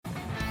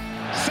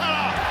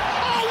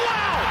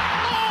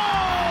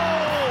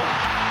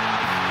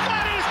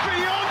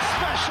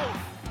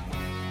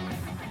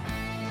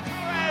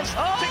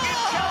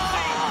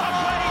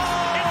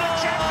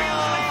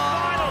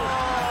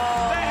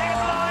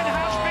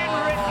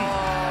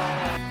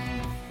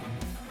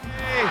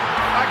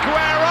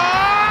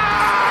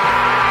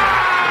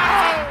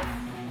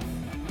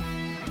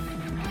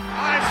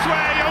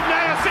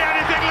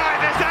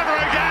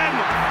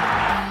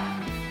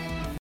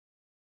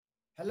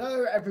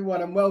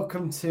everyone, and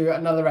welcome to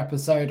another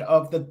episode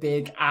of the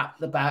Big at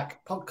the Back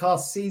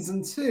podcast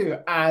season 2.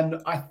 And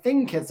I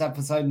think it's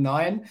episode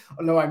 9,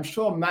 although I'm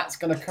sure Matt's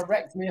going to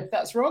correct me if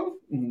that's wrong.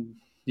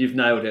 You've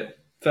nailed it.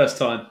 First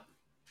time.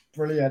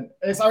 Brilliant.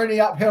 It's only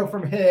uphill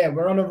from here.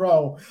 We're on a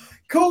roll.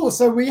 Cool.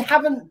 So we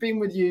haven't been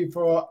with you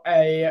for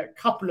a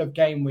couple of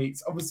game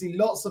weeks. Obviously,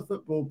 lots of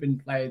football been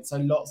played, so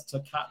lots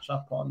to catch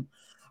up on.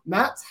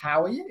 Matt,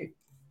 how are you?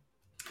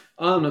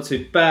 I'm not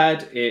too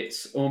bad.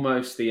 It's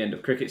almost the end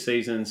of cricket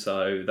season,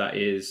 so that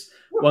is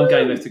one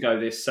game left to go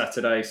this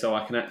Saturday, so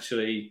I can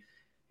actually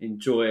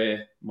enjoy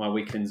my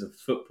weekends of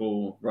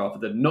football rather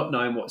than not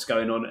knowing what's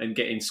going on and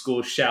getting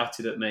scores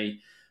shouted at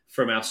me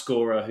from our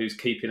scorer who's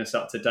keeping us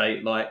up to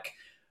date. Like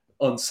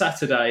on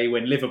Saturday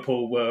when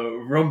Liverpool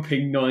were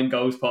romping 9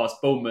 goals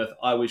past Bournemouth,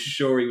 I was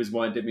sure he was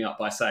winding me up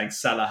by saying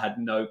Salah had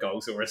no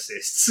goals or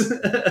assists.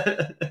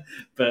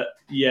 But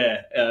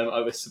yeah,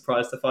 I was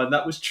surprised to find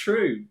that was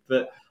true.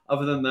 But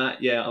other than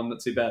that, yeah, I'm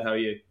not too bad. How are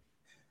you?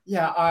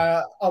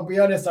 Yeah, I'll be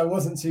honest, I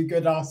wasn't too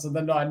good after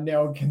the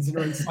 9-0,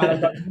 considering Salah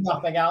got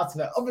nothing out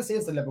of it. Obviously,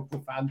 as a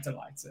Liverpool fan,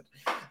 delighted.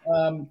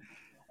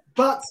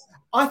 But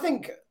I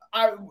think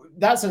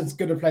that's as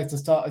good a place to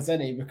start as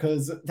any,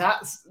 because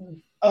that's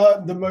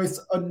the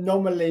most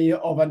anomaly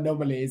of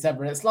anomalies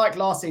ever. It's like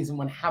last season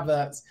when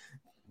Havertz,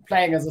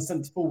 playing as a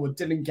centre forward,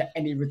 didn't get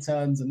any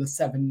returns in the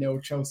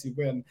 7-0 Chelsea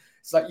win.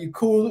 It's like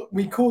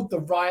we called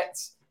the right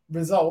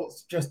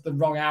results, just the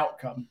wrong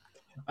outcome.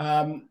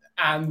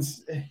 And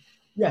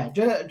yeah,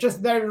 just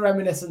very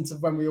reminiscent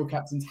of when we all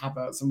captained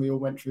Havertz and we all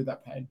went through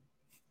that pain.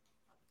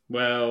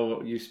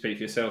 Well, you speak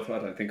for yourself. I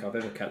don't think I've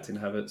ever captained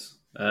Havertz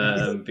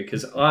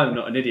because I'm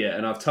not an idiot.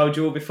 And I've told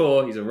you all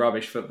before, he's a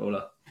rubbish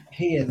footballer.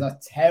 He is a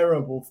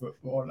terrible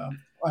footballer.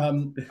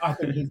 I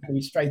think he's going to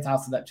be straight out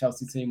of that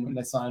Chelsea team when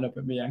they sign up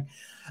at Miang.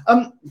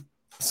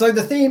 So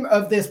the theme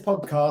of this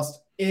podcast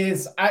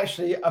is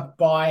actually a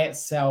buy,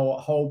 sell,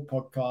 hold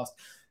podcast.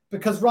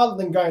 Because rather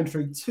than going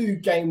through 2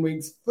 game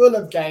weeks full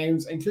of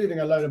games, including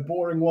a load of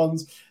boring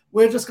ones,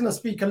 we're just going to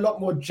speak a lot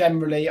more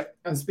generally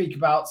and speak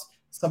about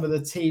some of the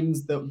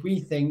teams that we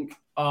think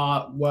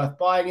are worth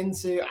buying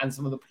into and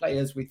some of the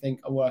players we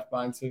think are worth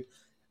buying into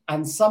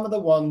and some of the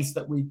ones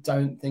that we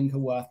don't think are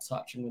worth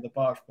touching with a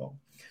barge pole.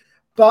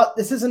 But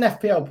this is an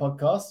FPL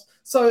podcast.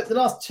 So the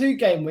last 2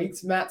 game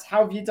weeks, Matt,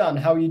 how have you done?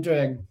 How are you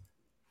doing?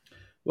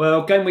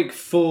 Well, game week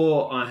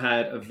 4, I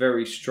had a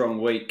very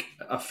strong week.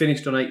 I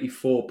finished on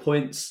 84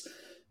 points,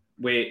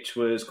 which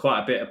was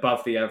quite a bit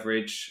above the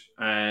average,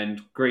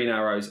 and green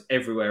arrows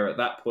everywhere at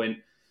that point.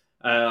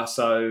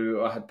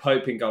 So I had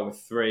Pope in goal with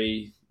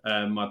 3.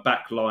 My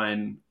back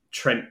line,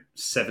 Trent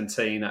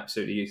 17,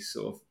 absolutely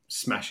sort of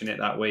smashing it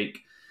that week.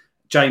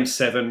 James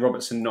 7,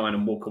 Robertson 9,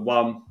 and Walker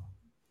 1.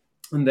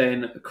 And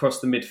then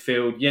across the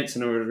midfield,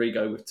 Jensen and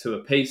Rodrigo with 2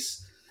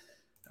 apiece.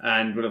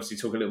 And we'll obviously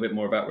talk a little bit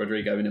more about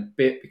Rodrigo in a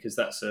bit because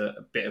that's a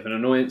bit of an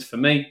annoyance for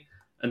me.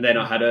 And then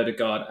I had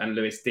Odegaard and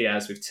Luis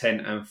Diaz with 10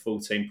 and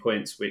 14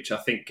 points, which I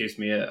think gives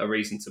me a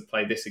reason to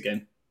play this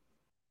again.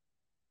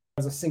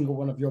 As a single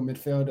one of your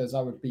midfielders, I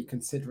would be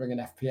considering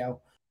an FPL.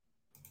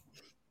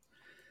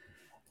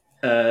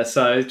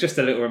 So just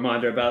a little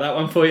reminder about that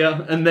one for you.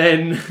 And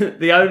then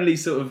the only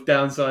sort of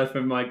downside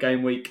from my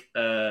game week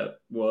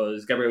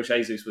was Gabriel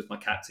Jesus was my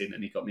captain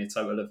and he got me a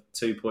total of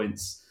 2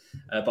 points.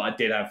 But I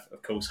did have,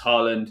 of course,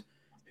 Haaland,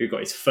 who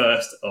got his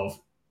first of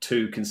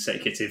 2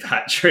 consecutive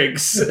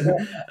hat-tricks,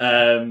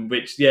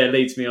 which,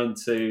 leads me on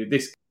to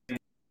this game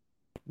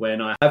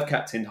when I have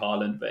captained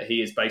Haaland, but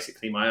he is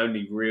basically my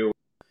only real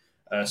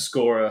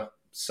scorer.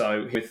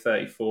 So with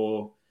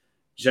 34,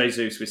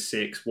 Jesus with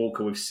 6,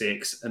 Walker with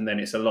 6, and then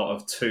it's a lot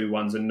of 2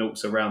 1s and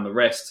 0s around the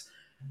rest.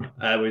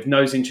 With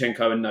no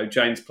Zinchenko and no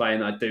James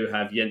playing, I do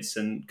have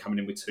Jensen coming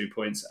in with 2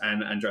 points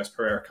and Andreas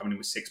Pereira coming in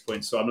with 6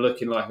 points. So I'm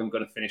looking like I'm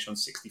going to finish on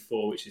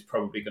 64, which is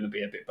probably going to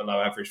be a bit below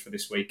average for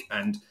this week.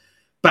 And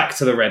back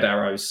to the red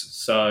arrows.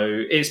 So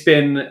it's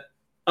been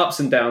ups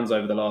and downs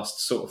over the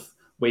last sort of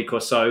week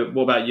or so.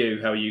 What about you?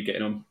 How are you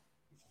getting on?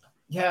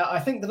 Yeah, I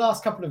think the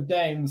last couple of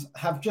games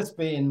have just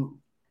been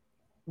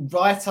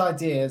right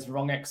ideas,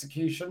 wrong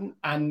execution.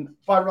 And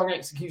by wrong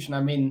execution,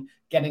 I mean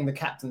getting the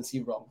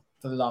captaincy wrong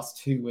for the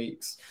last 2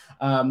 weeks.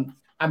 And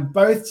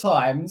both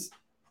times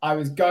I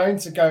was going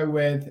to go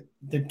with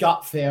the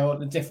gut feel,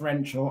 the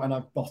differential, and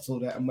I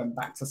bottled it and went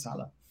back to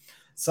Salah.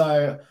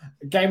 So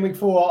game week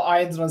 4,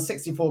 I ended on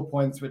 64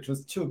 points, which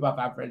was 2 above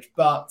average,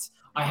 but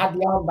I had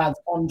the armbands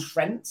on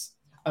Trent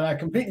and I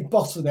completely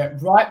bottled it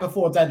right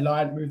before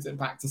deadline, moved it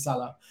back to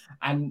Salah.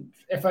 And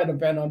if I'd have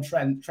been on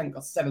Trent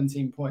got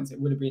 17 points, it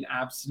would have been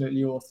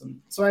absolutely awesome.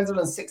 So I ended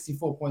on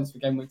 64 points for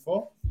game week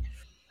 4.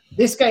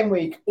 This game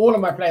week, all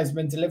of my players have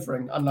been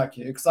delivering, unlike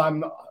you, because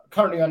I'm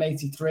currently on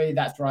 83.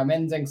 That's where I'm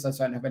ending, so I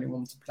don't have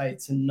anyone to play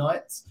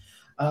tonight.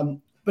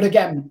 But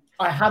again,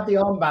 I had the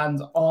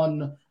armband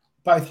on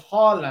both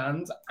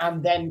Haaland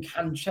and then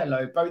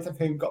Cancelo, both of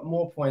whom got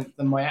more points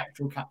than my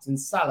actual captain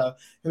Salah,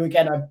 who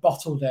again, I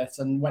bottled it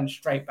and went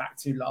straight back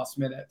to last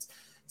minute.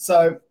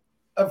 So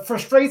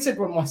frustrated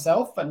with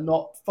myself and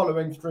not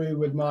following through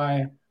with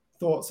my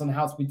thoughts on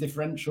how to be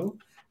differential.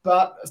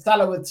 But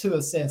Salah with 2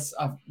 assists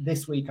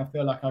this week, I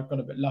feel like I've got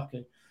a bit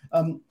lucky.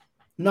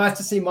 Nice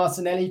to see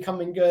Martinelli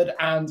coming good,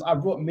 and I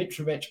brought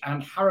Mitrovic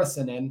and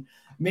Harrison in.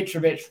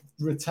 Mitrovic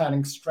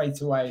returning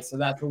straight away, so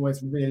that's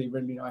always really,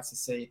 really nice to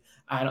see.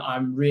 And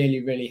I'm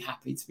really, really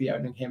happy to be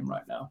owning him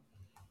right now.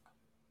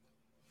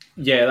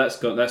 Yeah,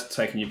 that's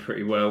taken you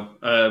pretty well.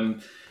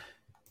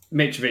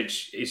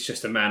 Mitrovic is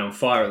just a man on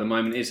fire at the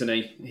moment, isn't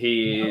he?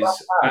 He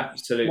is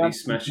absolutely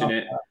smashing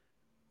it.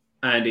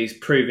 And he's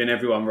proving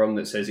everyone wrong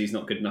that says he's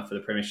not good enough for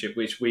the Premiership,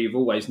 which we've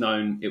always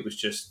known it was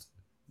just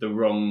the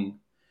wrong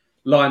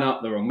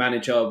lineup, the wrong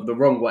manager, the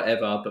wrong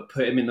whatever, but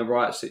put him in the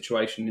right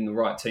situation, in the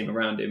right team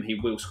around him, he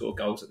will score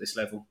goals at this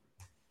level.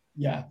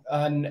 Yeah,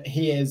 and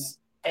he is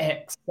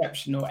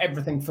exceptional.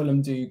 Everything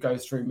Fulham do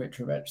goes through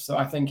Mitrovic, so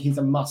I think he's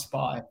a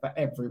must-buy for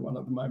everyone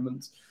at the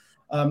moment.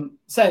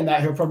 Saying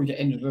that, he'll probably get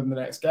injured in the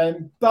next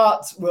game,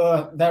 but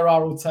there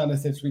are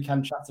alternatives we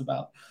can chat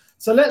about.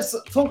 So let's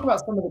talk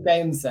about some of the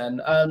games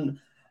then.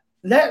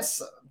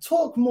 Let's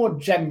talk more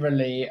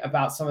generally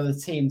about some of the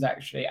teams,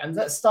 actually. And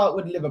let's start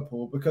with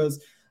Liverpool,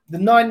 because the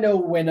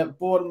 9-0 win at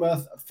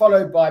Bournemouth,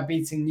 followed by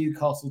beating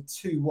Newcastle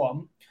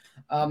 2-1.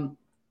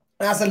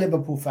 As a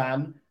Liverpool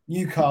fan,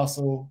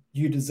 Newcastle,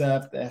 you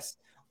deserve this.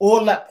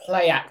 All that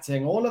play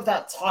acting, all of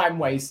that time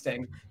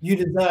wasting, you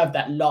deserve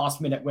that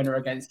last-minute winner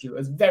against you. It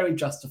was very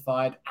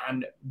justified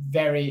and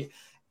very...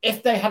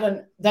 If they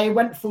hadn't... They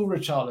went full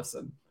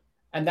Richarlison.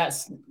 And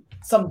that's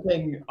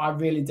something I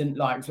really didn't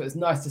like. So it's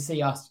nice to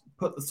see us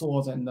put the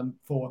sword in them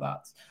for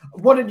that.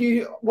 What have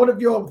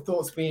your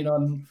thoughts been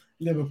on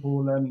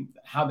Liverpool and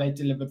how they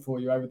delivered for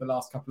you over the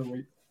last couple of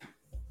weeks?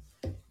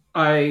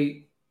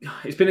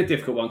 It's been a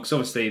difficult one because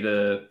obviously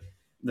the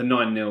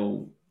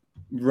 9-0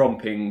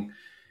 romping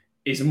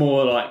is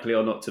more likely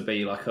or not to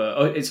be like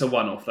it's a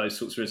one-off. Those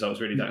sorts of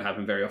results really don't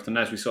happen very often.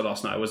 As we saw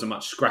last night, it was a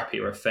much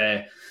scrappier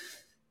affair.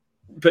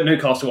 But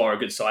Newcastle are a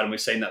good side, and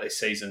we've seen that this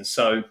season.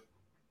 So,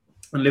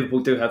 and Liverpool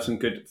do have some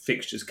good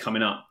fixtures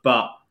coming up,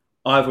 but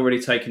I've already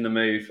taken the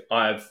move.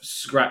 I've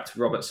scrapped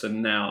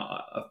Robertson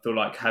now. I feel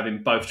like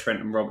having both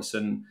Trent and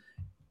Robertson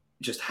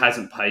just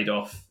hasn't paid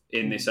off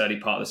in this early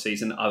part of the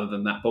season, other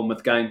than that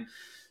Bournemouth game.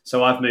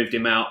 So I've moved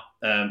him out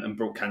and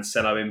brought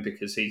Cancelo in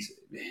because he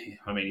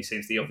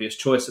seems the obvious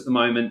choice at the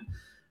moment.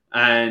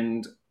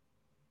 And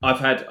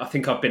I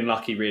think I've been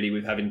lucky really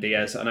with having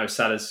Diaz. I know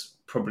Salah's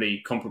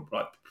probably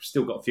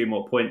still got a few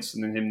more points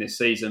than him this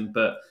season,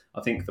 but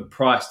I think the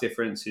price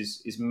difference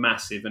is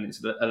massive, and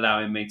it's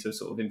allowing me to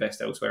sort of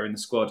invest elsewhere in the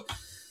squad.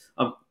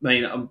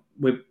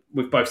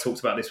 We've both talked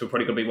about this. We're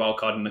probably going to be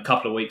wildcard in a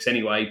couple of weeks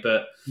anyway,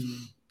 but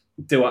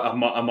I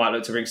might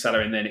look to bring Salah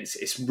in then.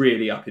 It's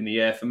really up in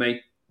the air for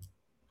me.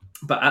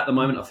 But at the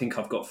moment, I think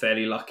I've got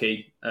fairly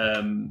lucky.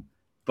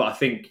 But I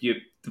think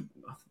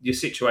your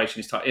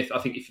situation is tight. I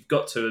think if you've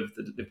got two of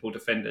the Liverpool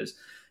defenders,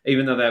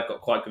 even though they've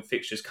got quite good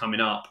fixtures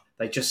coming up,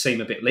 they just seem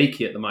a bit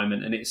leaky at the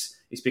moment, and it's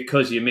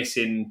because you're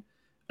missing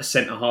a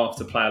centre half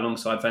to play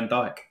alongside Van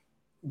Dijk.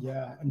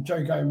 Yeah, and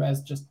Joe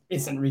Gomez just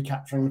isn't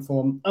recapturing the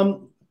form.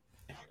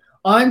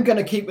 I'm going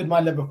to keep with my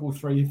Liverpool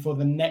 3 for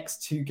the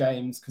next 2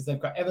 games because they've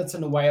got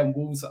Everton away and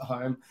Wolves at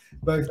home,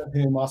 both of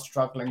whom are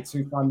struggling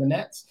to find the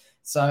net.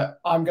 So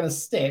I'm going to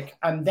stick,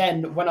 and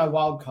then when I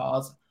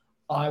wildcard,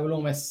 I will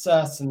almost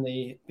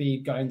certainly be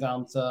going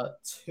down to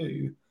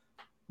 2.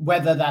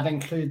 Whether that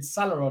includes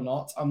Salah or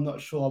not, I'm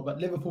not sure. But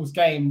Liverpool's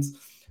games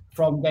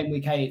from game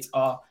week 8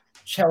 are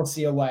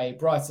Chelsea away,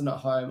 Brighton at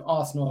home,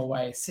 Arsenal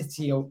away,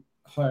 City at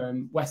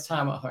home, West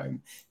Ham at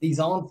home. These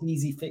aren't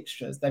easy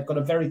fixtures. They've got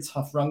a very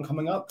tough run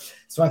coming up.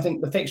 So I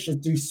think the fixtures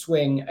do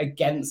swing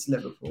against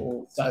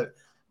Liverpool. So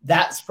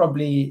that's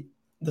probably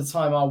the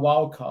time I'll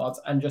wildcard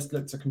and just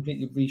look to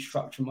completely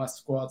restructure my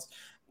squad,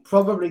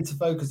 probably to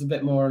focus a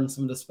bit more on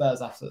some of the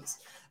Spurs assets.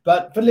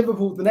 But for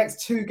Liverpool, the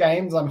next 2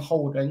 games I'm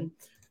holding.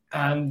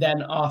 And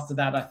then after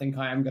that, I think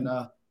I am going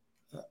to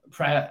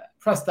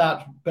press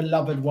that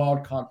beloved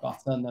wildcard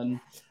button and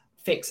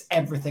fix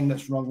everything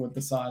that's wrong with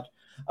the side.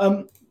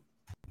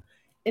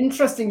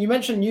 Interesting, you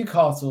mentioned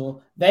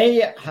Newcastle.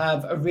 They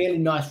have a really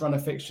nice run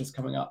of fixtures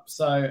coming up.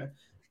 So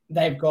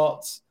they've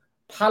got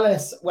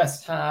Palace,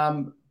 West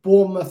Ham,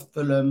 Bournemouth,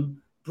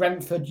 Fulham,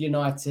 Brentford,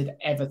 United,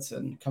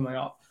 Everton coming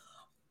up.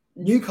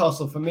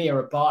 Newcastle, for me,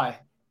 are a buy.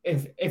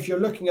 If you're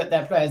looking at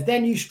their players,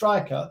 their new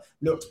striker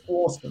looks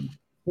awesome.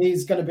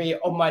 He's going to be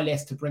on my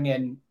list to bring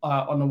in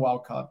on a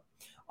wild card.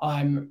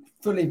 I'm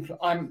probably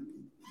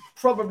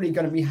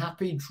going to be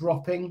happy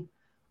dropping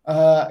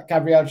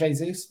Gabriel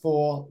Jesus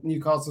for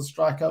Newcastle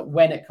striker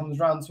when it comes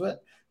round to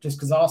it, just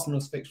because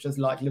Arsenal's fixtures,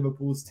 like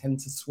Liverpool's, tend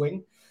to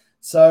swing.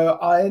 So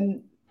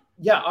I'm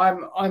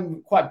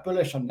quite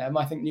bullish on them.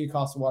 I think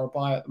Newcastle are a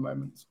buy at the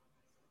moment.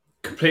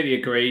 Completely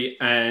agree.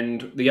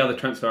 And the other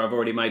transfer I've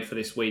already made for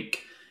this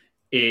week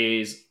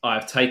is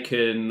I've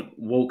taken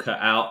Walker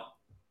out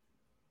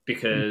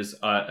because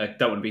I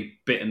don't want to be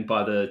bitten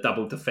by the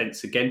double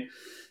defence again,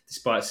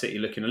 despite City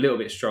looking a little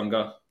bit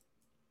stronger.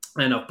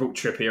 And I've brought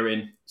Trippier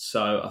in,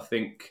 so I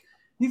think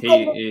You've got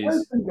an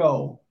open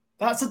goal.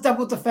 That's a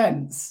double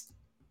defence.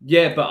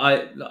 Yeah,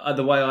 but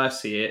the way I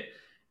see it,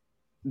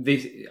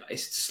 this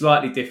it's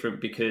slightly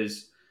different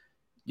because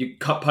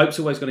Pope's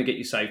always going to get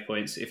you save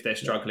points if they're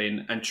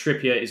struggling, and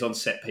Trippier is on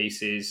set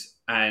pieces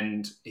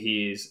and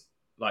he is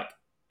like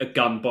a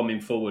gun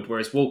bombing forward,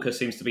 whereas Walker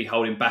seems to be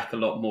holding back a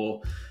lot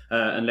more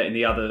and letting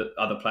the other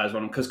players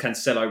run on. Because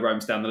Cancelo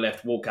roams down the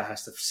left, Walker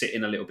has to sit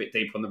in a little bit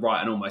deeper on the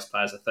right and almost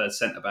play as a third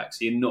centre back.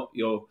 So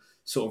you're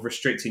sort of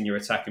restricting your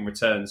attacking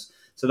returns.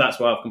 So that's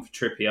why I've gone for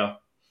Trippier.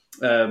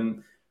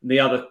 The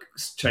other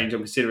change I'm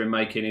considering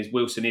making is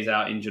Wilson is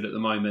out injured at the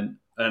moment,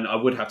 and I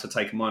would have to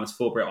take a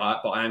 -4,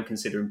 but I am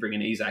considering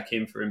bringing Isak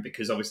in for him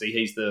because obviously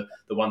he's the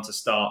one to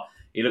start.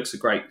 He looks a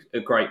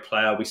great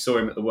player. We saw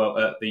him at the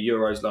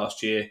Euros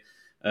last year,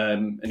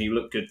 and he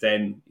looked good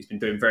then. He's been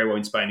doing very well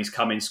in Spain. He's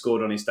come in,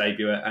 scored on his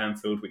debut at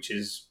Anfield, which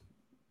is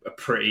a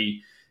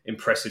pretty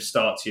impressive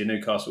start to your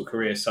Newcastle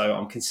career. So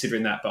I'm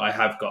considering that, but I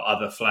have got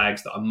other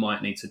flags that I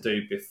might need to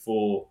do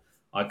before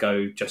I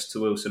go just to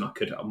Wilson.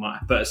 I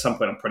might, but at some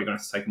point I'm probably going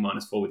to have to take a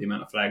 -4 with the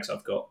amount of flags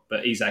I've got.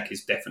 But Isak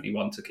is definitely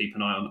one to keep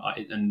an eye on,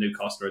 and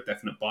Newcastle are a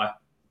definite buy.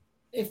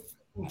 If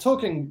I'm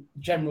talking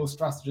general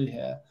strategy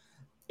here,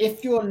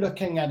 if you're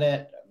looking at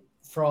it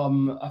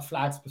from a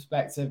flags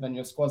perspective and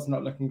your squad's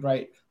not looking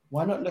great,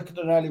 why not look at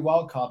an early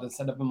wildcard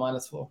instead of a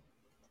 -4?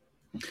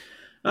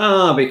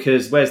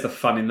 Because where's the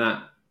fun in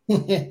that?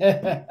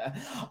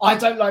 I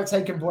don't like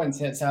taking points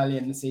hits early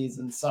in the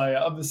season, so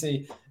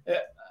obviously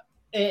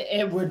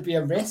it would be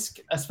a risk,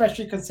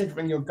 especially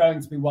considering you're going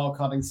to be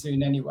wildcarding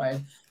soon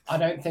anyway. I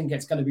don't think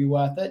it's going to be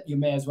worth it. You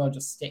may as well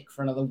just stick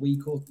for another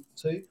week or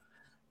two.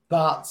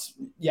 But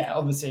yeah,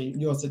 obviously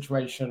your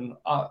situation,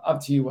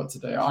 up to you what to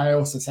do. I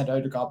also said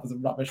Odegaard was a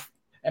rubbish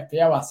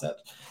FPL asset.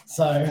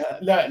 So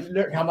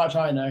look how much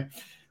I know.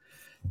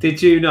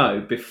 Did you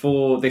know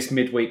before this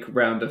midweek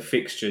round of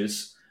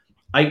fixtures,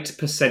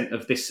 8%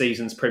 of this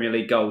season's Premier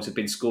League goals have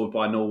been scored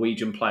by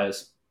Norwegian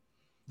players?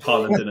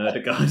 Haaland and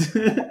Odegaard.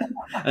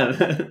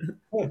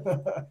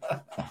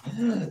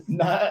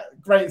 Nah,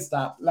 great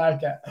stat.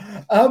 Like it.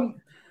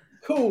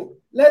 Cool.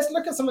 Let's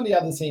look at some of the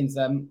other teams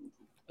then.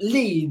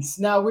 Leeds.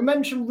 Now, we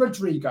mentioned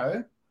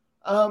Rodrigo,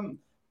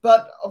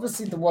 but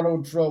obviously the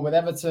 1-1 draw with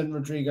Everton,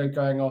 Rodrigo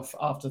going off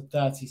after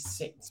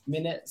 36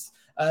 minutes.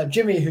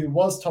 Jimmy, who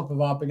was top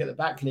of our Big at the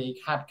Back league,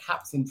 had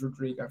captained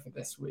Rodrigo for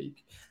this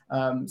week.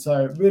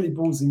 So really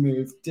ballsy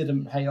move,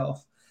 didn't pay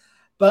off.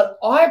 But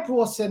I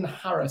brought in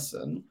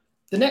Harrison.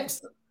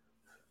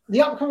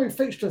 The upcoming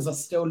fixtures are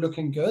still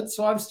looking good,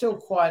 so I'm still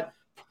quite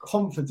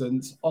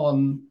confident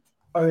on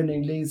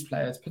owning Leeds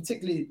players,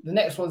 particularly the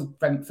next one's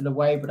Brentford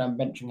away, but I'm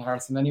benching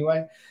Harrison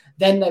anyway.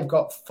 Then they've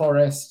got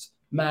Forest,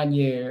 Man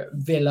U,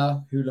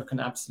 Villa, who look an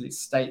absolute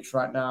state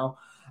right now,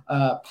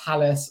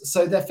 Palace.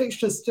 So their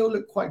fixtures still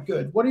look quite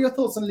good. What are your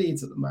thoughts on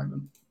Leeds at the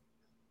moment?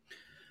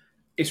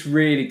 It's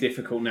really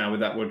difficult now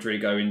with that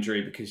Rodrigo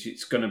injury because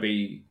it's going to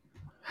be,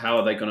 how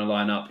are they going to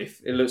line up?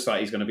 If it looks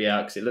like he's going to be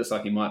out, because it looks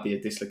like he might be a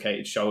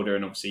dislocated shoulder,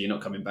 and obviously you're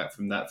not coming back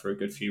from that for a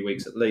good few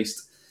weeks at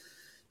least.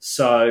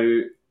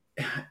 So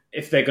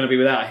if they're going to be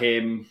without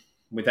him,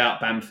 without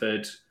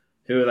Bamford,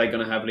 who are they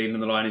going to have leading on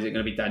the line? Is it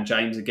going to be Dan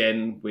James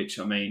again? Which,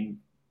 I mean,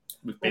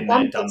 we've been there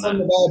and done that. On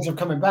the verge of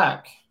coming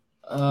back.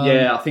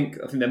 Yeah, I think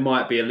there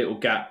might be a little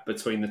gap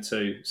between the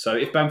two. So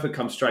if Bamford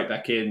comes straight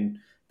back in,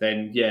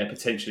 then yeah,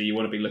 potentially you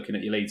want to be looking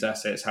at your Leeds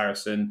assets,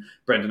 Harrison,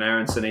 Brendan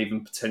Aronson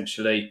even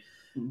potentially.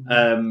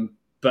 Mm-hmm.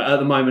 But at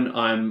the moment,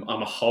 I'm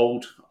a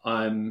hold.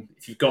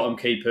 If you've got them,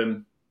 keep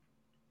them.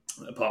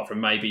 Apart from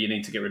maybe you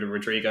need to get rid of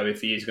Rodrigo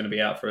if he is going to be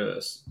out for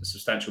a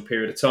substantial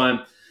period of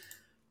time.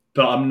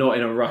 But I'm not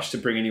in a rush to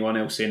bring anyone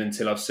else in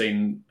until I've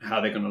seen how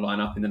they're going to line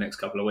up in the next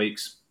couple of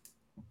weeks.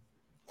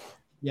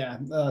 Yeah,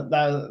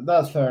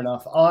 that's fair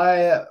enough.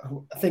 I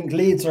think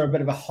Leeds are a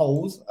bit of a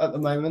hold at the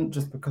moment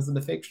just because of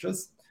the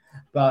fixtures,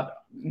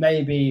 but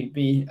maybe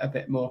be a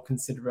bit more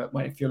considerate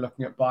if you're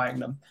looking at buying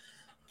them.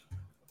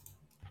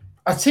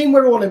 A team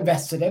we're all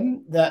invested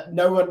in that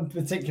no one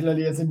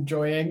particularly is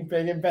enjoying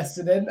being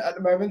invested in at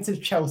the moment is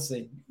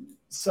Chelsea.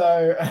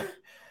 So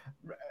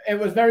it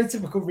was very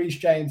typical Reece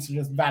James to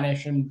just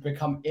vanish and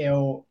become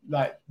ill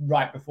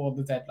right before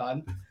the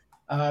deadline.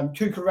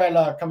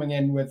 Cucurella coming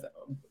in with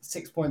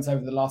 6 points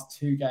over the last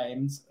 2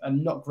 games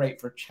and not great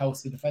for a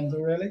Chelsea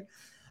defender, really.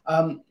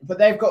 But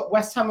they've got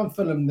West Ham and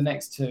Fulham the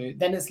next 2.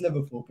 Then it's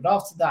Liverpool. But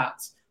after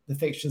that, the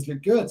fixtures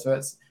look good. So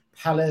it's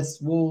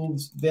Palace,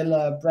 Wolves,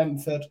 Villa,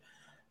 Brentford.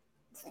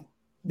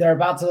 They're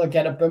about to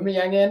get a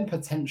Aubameyang in,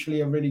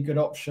 potentially a really good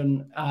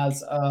option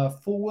as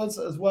forwards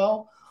as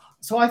well.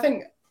 So I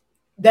think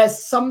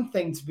there's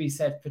something to be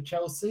said for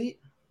Chelsea.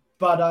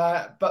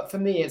 But for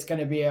me, it's going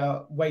to be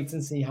a wait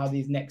and see how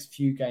these next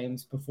few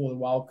games before the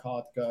wild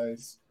card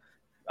goes.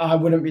 I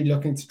wouldn't be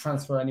looking to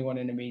transfer anyone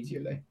in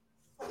immediately.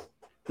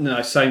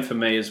 No, same for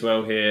me as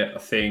well here. I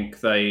think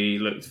they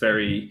looked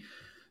very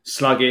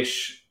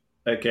sluggish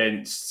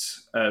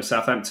against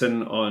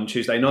Southampton on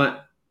Tuesday night.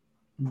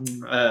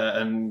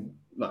 And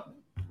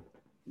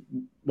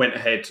went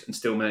ahead and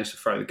still managed to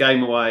throw the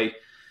game away.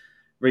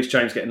 Reece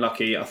James getting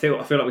lucky. I feel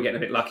like we're getting a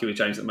bit lucky with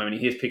James at the moment.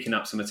 He is picking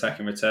up some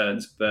attacking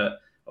returns, but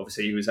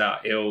obviously he was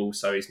out ill,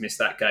 so he's missed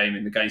that game.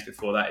 In the games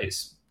before that,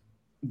 it's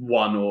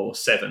 1 or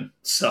 7.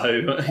 So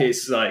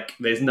it's like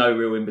there's no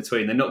real in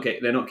between. They're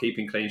not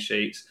keeping clean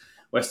sheets.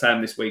 West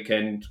Ham this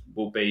weekend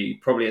will be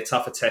probably a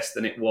tougher test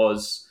than it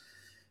was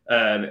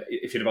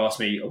if you'd have asked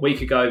me a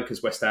week ago,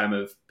 because West Ham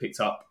have picked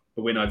up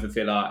a win over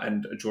Villa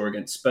and a draw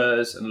against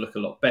Spurs and look a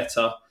lot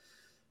better.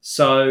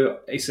 So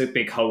it's a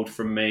big hold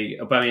from me.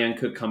 Aubameyang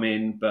could come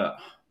in, but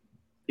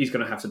he's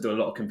going to have to do a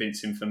lot of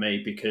convincing for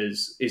me,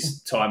 because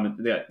his time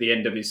at the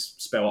end of his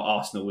spell at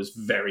Arsenal was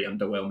very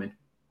underwhelming.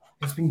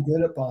 He's been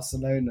good at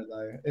Barcelona,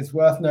 though. It's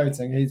worth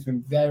noting he's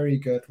been very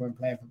good when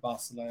playing for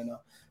Barcelona.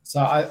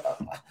 So,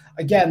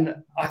 I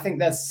think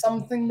there's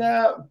something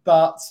there,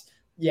 but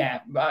yeah,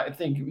 I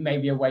think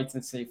maybe a wait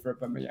and see for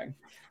Aubameyang.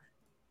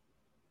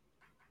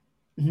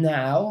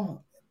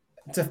 Now,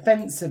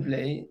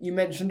 defensively, you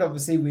mentioned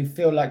obviously we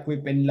feel like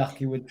we've been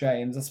lucky with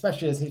James,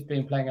 especially as he's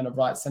been playing in a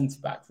right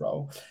centre-back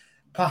role.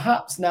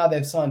 Perhaps now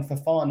they've signed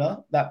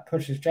Fofana, that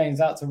pushes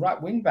James out to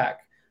right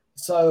wing-back.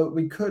 So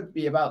we could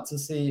be about to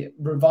see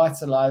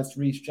revitalised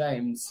Reece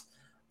James.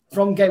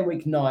 From game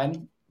week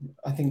 9,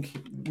 I think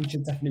we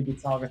should definitely be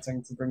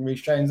targeting to bring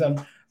Reece James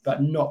in,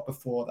 but not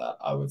before that,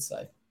 I would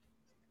say.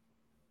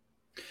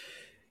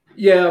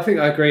 Yeah, I think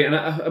I agree. And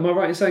am I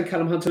right in saying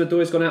Callum Hudson-Odoi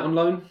has gone out on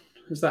loan?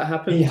 Has that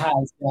happened? He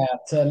has, yeah,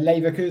 to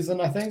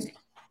Leverkusen, I think.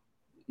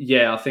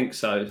 Yeah, I think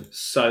so.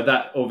 So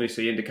that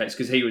obviously indicates,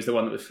 because he was the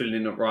one that was filling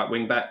in at right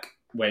wing back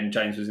when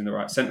James was in the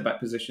right centre back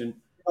position.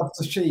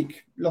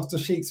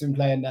 Loftus-Cheek's been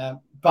playing there.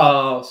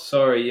 But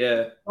sorry,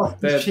 yeah.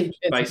 They're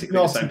basically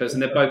the same person.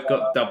 They've both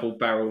got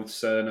double-barrelled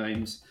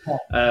surnames. Yeah.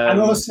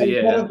 And also,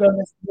 one of them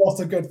is not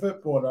a good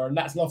footballer, and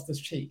that's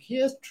Loftus-Cheek. He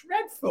is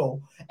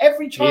dreadful.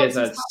 Every chance he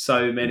has had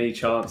so many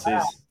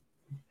chances.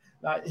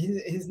 Like,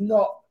 he's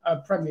not a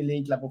Premier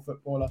League level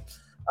footballer.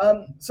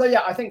 So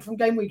yeah, I think from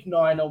game week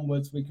 9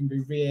 onwards, we can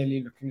be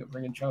really looking at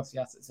bringing Chelsea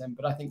assets in.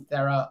 But I think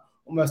there are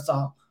almost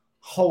a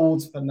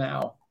hold for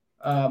now.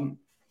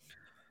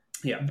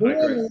 Yeah, I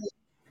agree.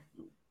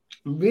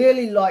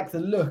 Really like the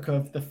look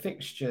of the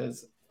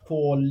fixtures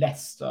for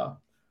Leicester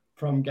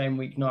from game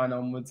week 9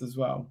 onwards as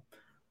well.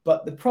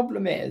 But the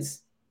problem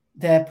is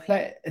they're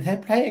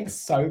playing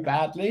so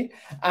badly,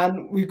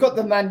 and we've got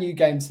the Man U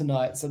game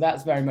tonight, so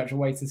that's very much a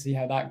wait to see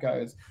how that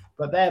goes.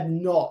 But they're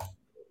not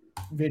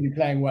really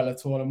playing well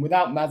at all, and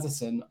without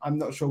Maddison, I'm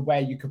not sure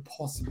where you could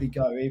possibly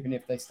go, even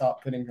if they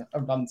start putting a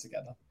run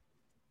together.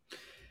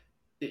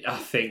 I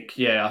think,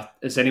 yeah.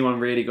 Has anyone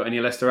really got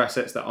any Leicester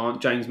assets that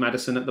aren't James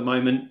Maddison at the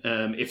moment?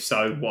 If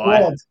so,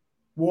 why?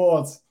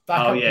 Ward.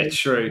 Oh, yeah,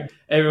 true.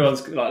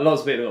 Everyone's like lots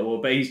of people,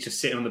 but he's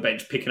just sitting on the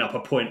bench picking up a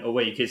point a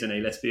week, isn't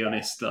he? Let's be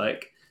honest,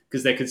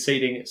 because they're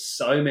conceding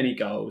so many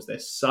goals, they're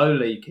so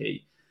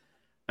leaky,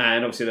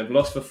 and obviously they've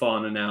lost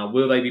Fofana now.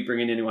 Will they be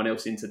bringing anyone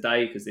else in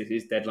today? Because this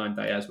is deadline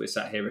day as we're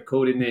sat here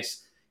recording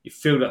this. You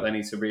feel like they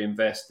need to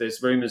reinvest.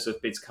 There's rumours of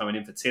bids coming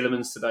in for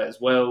Tielemans today as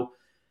well.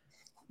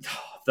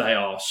 They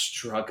are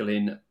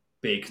struggling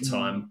big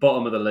time.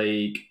 Bottom of the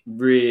league,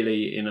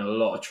 really in a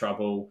lot of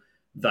trouble.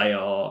 They're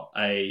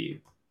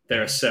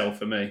a sell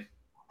for me.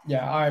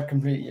 Yeah, I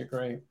completely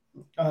agree.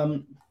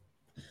 And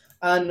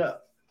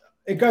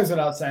it goes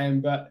without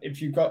saying, but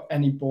if you've got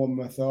any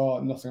Bournemouth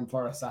or Nottingham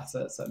Forest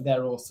assets,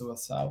 they're also a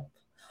sell.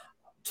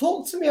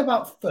 Talk to me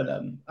about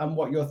Fulham and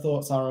what your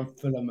thoughts are on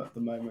Fulham at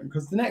the moment,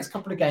 because the next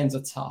couple of games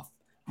are tough,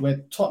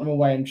 with Tottenham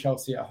away and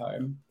Chelsea at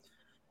home.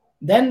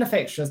 Then the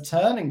fixtures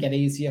turn and get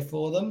easier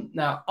for them.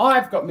 Now,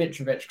 I've got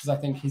Mitrovic because I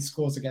think he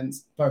scores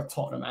against both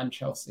Tottenham and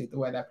Chelsea, the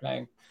way they're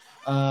playing.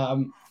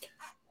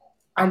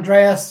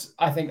 Andreas,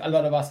 I think a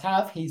lot of us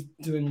have. He's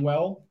doing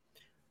well.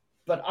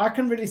 But I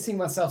can really see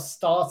myself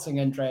starting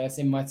Andreas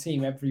in my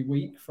team every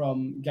week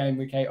from game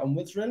week 8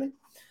 onwards, really.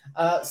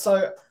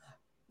 So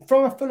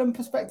from a Fulham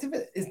perspective,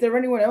 is there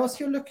anyone else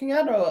you're looking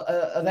at, or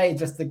are they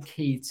just the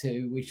key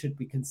two we should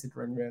be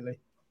considering, really?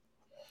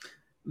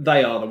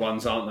 They are the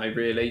ones, aren't they,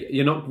 really?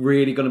 You're not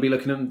really going to be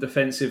looking at them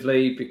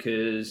defensively,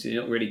 because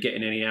you're not really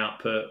getting any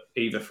output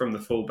either from the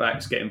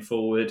fullbacks getting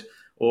forward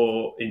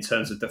or in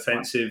terms of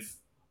defensive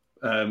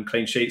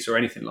clean sheets or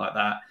anything like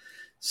that.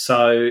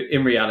 So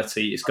in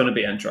reality, it's going to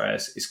be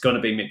Andreas, it's going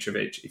to be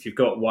Mitrovic. If you've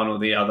got one or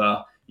the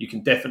other, you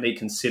can definitely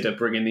consider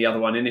bringing the other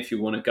one in if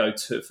you want to go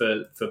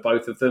for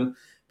both of them,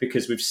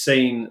 because we've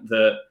seen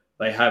that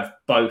they have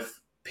both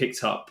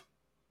picked up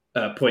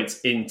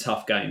points in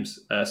tough games.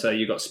 So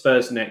you've got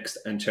Spurs next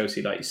and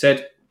Chelsea, like you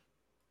said.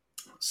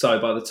 So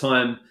by the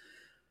time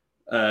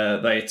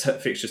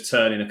fixtures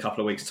turn in a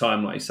couple of weeks'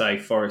 time, like you say,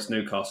 Forest,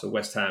 Newcastle,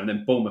 West Ham,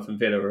 then Bournemouth and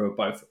Villa are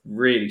both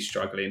really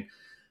struggling.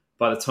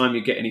 By the time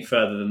you get any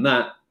further than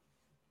that,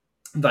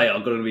 they are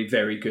going to be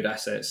very good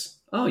assets.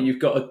 Oh, you've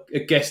got a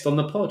guest on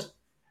the pod.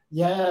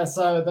 Yeah,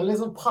 so the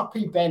little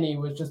puppy Benny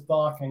was just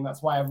barking.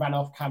 That's why I ran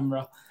off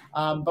camera.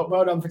 But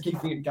well done for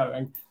keeping it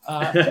going.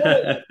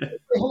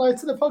 Hello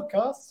to the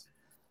podcast.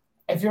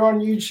 If you're on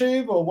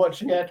YouTube or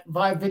watching it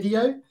via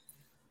video,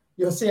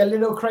 you'll see a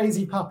little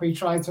crazy puppy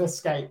trying to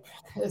escape.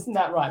 Isn't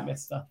that right,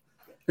 mister?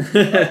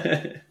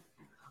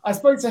 I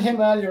spoke to him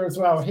earlier as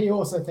well. He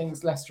also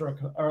thinks Leicester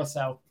are a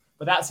sell.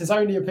 But that's his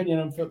only opinion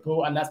on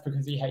football, and that's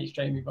because he hates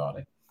Jamie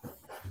Vardy.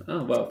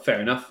 Oh, well,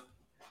 fair enough.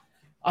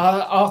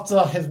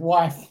 After his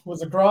wife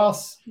was a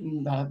grass,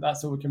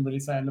 that's all we can really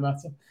say on the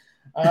matter.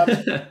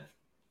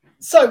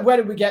 So where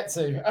did we get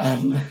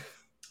to?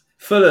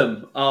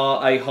 Fulham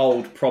are a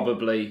hold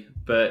probably,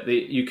 but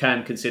you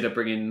can consider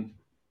bringing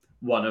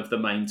one of the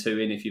main two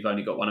in if you've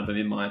only got one of them,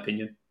 in my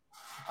opinion.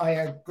 I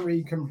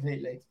agree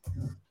completely.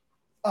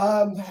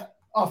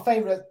 Our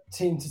favourite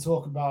team to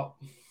talk about,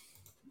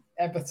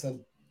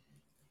 Everton.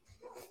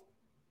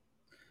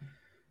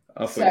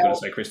 I thought you were going to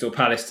say Crystal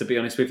Palace, to be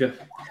honest with you.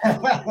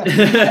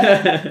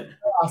 Everton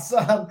are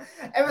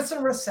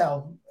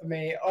sell for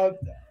me,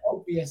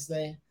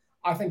 obviously.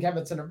 I think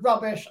Everton are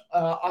rubbish.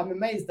 I'm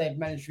amazed they've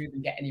managed to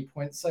even get any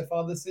points so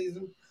far this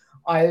season.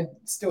 I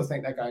still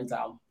think they're going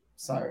down.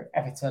 So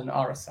Everton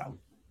are a sell.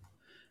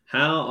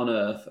 How on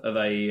earth are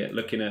they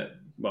looking at?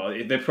 Well,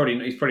 he's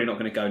probably not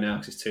going to go now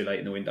because it's too late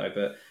in the window.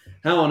 But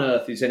how on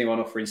earth is anyone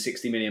offering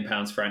 £60 million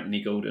for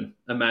Anthony Gordon,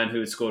 a man who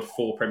had scored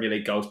 4 Premier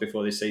League goals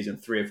before this season,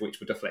 3 of which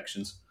were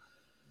deflections?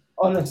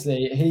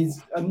 Honestly,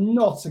 he's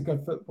not a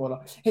good footballer.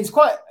 He's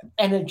quite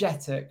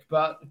energetic,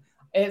 but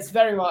it's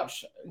very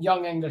much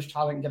young English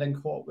talent getting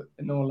caught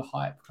in all the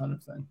hype kind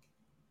of thing.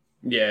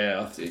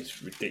 Yeah,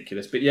 it's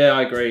ridiculous. But yeah,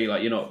 I agree.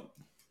 Like, you're not.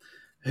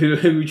 Who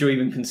would you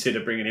even consider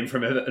bringing in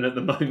from Everton at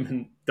the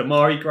moment?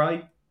 Damari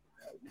Gray?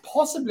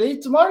 Possibly.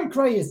 Damari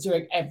Gray is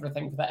doing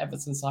everything for the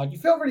Everton side. You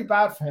feel really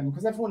bad for him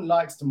because everyone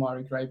likes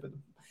Damari Gray, but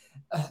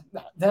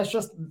there's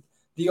just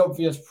the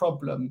obvious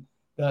problem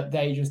that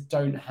they just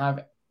don't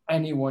have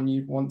anyone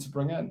you'd want to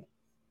bring in.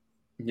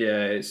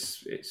 Yeah,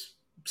 it's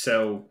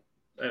sell.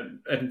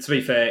 And to be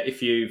fair,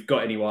 if you've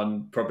got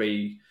anyone,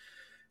 probably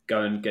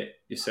go and get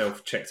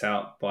yourself checked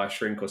out by a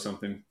shrink or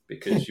something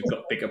because you've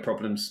got bigger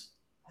problems.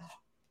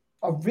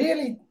 A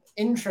really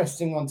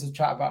interesting one to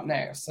chat about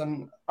next,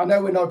 and I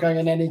know we're not going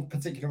in any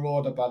particular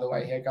order, by the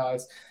way, here,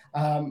 guys.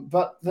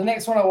 But the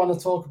next one I want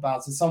to talk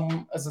about is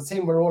a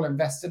team we're all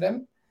invested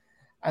in,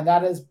 and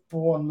that is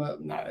Bournemouth.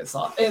 No, it's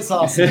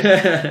Arsenal.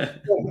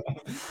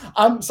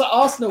 So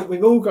Arsenal,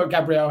 we've all got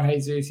Gabriel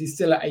Jesus. He's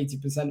still at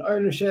 80%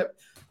 ownership.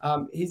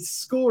 He's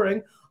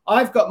scoring.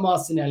 I've got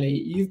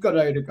Martinelli. You've got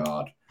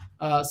Odegaard.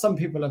 Some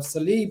people have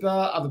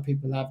Saliba. Other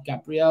people have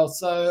Gabriel.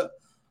 So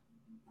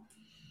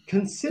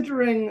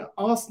considering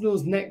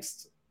Arsenal's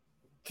next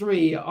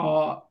 3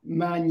 are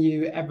Man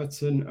U,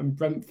 Everton, and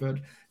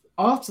Brentford,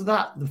 after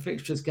that, the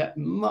fixtures get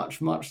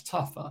much, much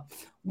tougher.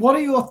 What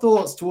are your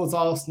thoughts towards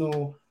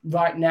Arsenal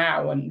right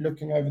now and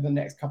looking over the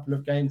next couple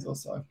of games or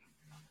so?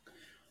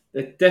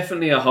 They're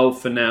definitely a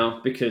hold for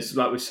now because,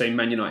 like we've seen,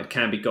 Man United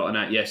can be gotten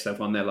at. Yes, they've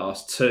won their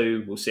last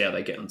 2. We'll see how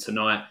they get on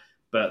tonight,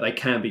 but they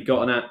can be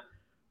gotten at.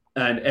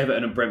 And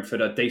Everton and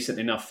Brentford are decent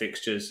enough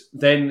fixtures.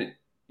 Then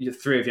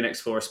 3 of your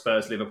next 4 are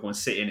Spurs, Liverpool and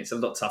City, and it's a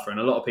lot tougher. And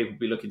a lot of people will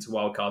be looking to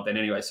wildcard then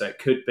anyway. So it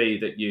could be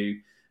that you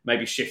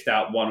maybe shift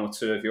out 1 or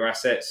 2 of your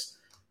assets.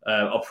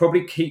 I'll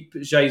probably keep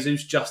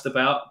Jesus just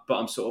about, but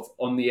I'm sort of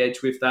on the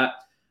edge with that.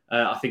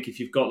 I think if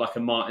you've got like a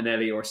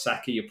Martinelli or a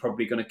Saka, you're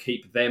probably going to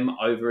keep them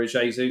over a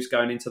Jesus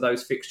going into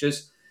those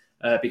fixtures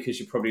because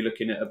you're probably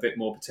looking at a bit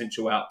more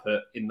potential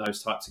output in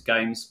those types of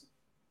games.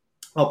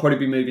 I'll probably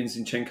be moving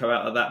Zinchenko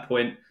out at that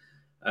point.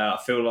 I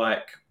feel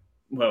like,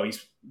 well,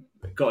 he's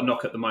got a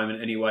knock at the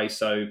moment anyway,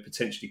 so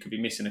potentially could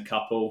be missing a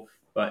couple,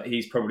 but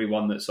he's probably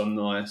one that's on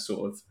my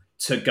sort of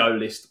to-go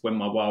list when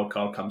my wild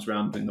card comes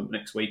around in the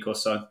next week or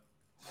so.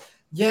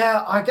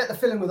 Yeah, I get the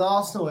feeling with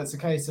Arsenal, it's a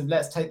case of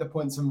let's take the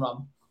points and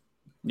run.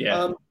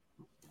 Yeah.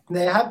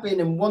 They have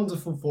been in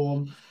wonderful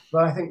form,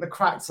 but I think the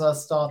cracks are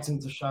starting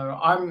to show.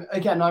 I'm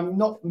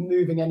not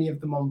moving any of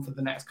them on for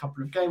the next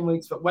couple of game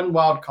weeks, but when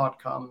wildcard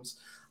comes,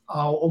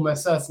 I'll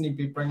almost certainly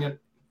be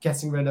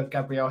getting rid of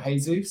Gabriel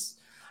Jesus,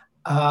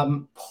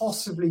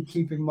 possibly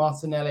keeping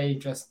Martinelli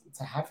just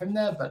to have him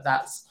there, but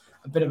that's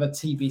a bit of a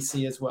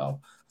TBC as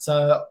well.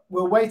 So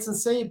we'll wait and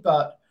see,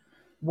 but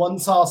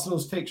once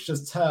Arsenal's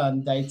fixtures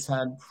turn, they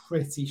turn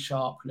pretty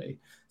sharply.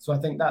 So I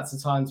think that's the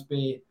time to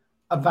be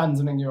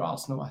abandoning your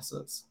Arsenal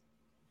assets.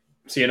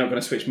 So you're not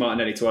going to switch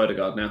Martinelli to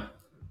Odegaard now?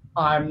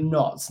 I'm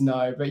not,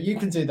 no, but you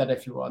can do that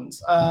if you want.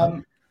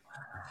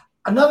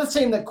 Another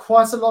team that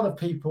quite a lot of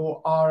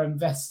people are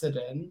invested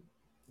in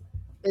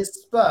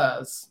is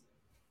Spurs.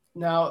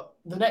 Now,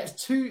 the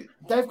next 2,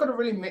 they've got a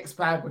really mixed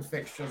bag with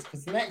fixtures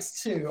because the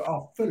next 2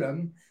 are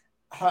Fulham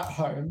at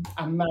home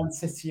and Man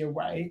City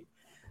away.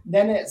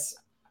 Then it's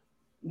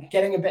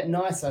getting a bit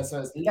nicer.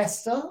 So it's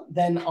Leicester,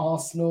 then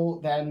Arsenal,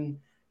 then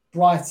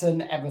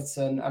Brighton,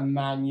 Everton, and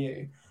Man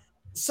U.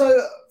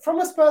 So from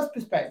a Spurs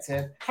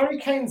perspective, Harry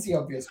Kane's the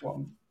obvious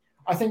one.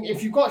 I think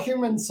if you've got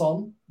Heung-min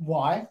Son,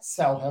 why?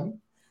 Sell him.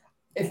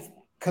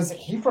 Because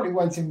he probably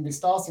won't even be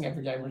starting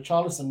every game.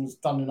 Richarlison's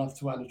done enough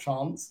to earn a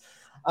chance.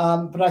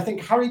 But I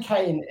think Harry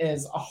Kane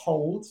is a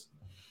hold.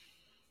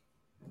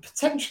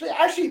 Potentially,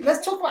 actually,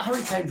 let's talk about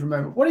Harry Kane for a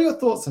moment. What are your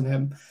thoughts on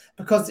him?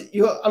 Because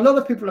a lot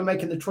of people are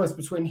making the choice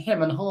between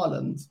him and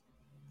Haaland.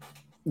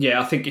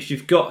 Yeah, I think if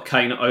you've got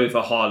Kane over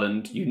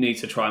Haaland, you need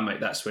to try and make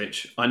that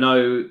switch. I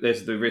know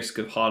there's the risk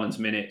of Haaland's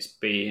minutes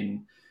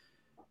being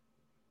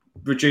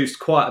reduced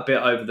quite a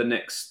bit over the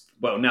next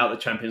well, now the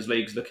Champions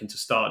League's looking to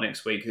start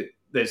next week,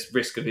 there's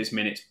risk of his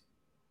minutes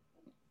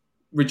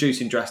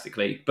reducing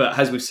drastically. But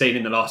as we've seen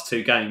in the last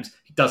 2 games,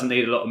 he doesn't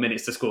need a lot of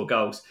minutes to score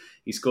goals.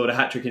 He scored a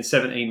hat-trick in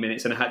 17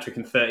 minutes and a hat-trick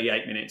in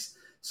 38 minutes.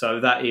 So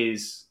that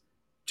is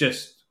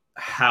just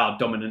how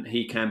dominant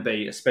he can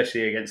be,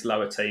 especially against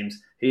lower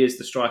teams. He is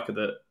the striker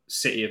that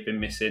City have been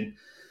missing.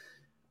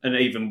 And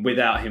even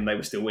without him, they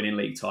were still winning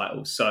league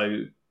titles.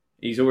 So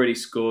he's already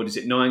scored, is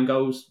it 9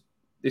 goals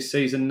this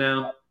season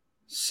now?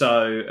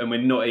 So, and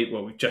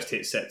we've just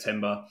hit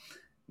September.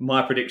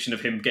 My prediction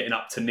of him getting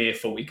up to near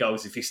 40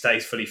 goals if he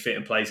stays fully fit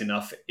and plays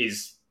enough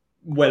is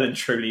well and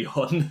truly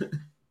on.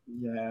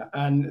 Yeah,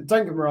 and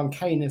don't get me wrong,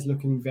 Kane is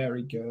looking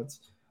very good.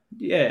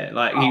 Yeah,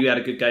 like he had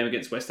a good game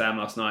against West Ham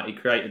last night. He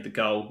created the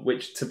goal,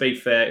 which, to be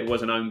fair, it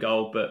was an own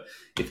goal, but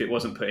if it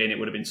wasn't put in, it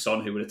would have been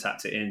Son who would have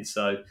tapped it in.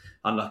 So,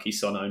 unlucky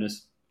Son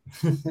owners.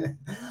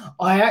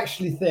 I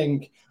actually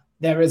think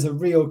there is a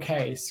real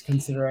case,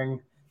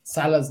 considering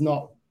Salah's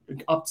not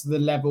up to the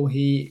level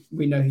we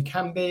know he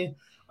can be.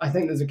 I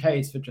think there's a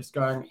case for just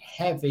going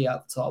heavy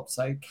up top.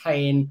 So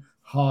Kane,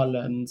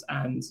 Haaland,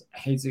 and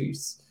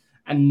Jesus,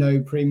 and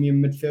no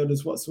premium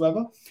midfielders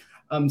whatsoever.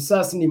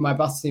 Certainly my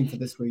bust team for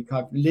this week,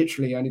 I've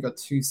literally only got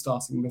 2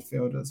 starting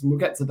midfielders, and we'll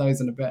get to those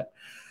in a bit.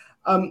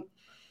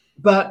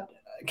 But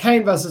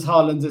Kane versus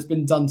Haaland, it's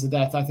been done to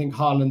death. I think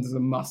Haaland is a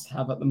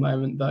must-have at the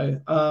moment,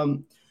 though.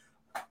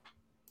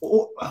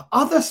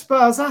 Other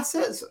Spurs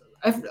assets,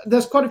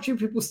 there's quite a few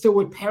people still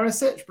with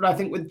Perisic, but I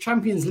think with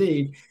Champions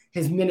League,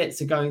 his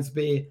minutes are going to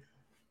be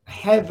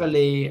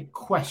heavily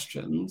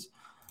questioned.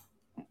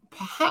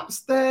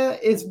 Perhaps there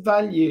is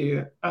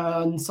value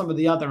on some of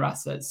the other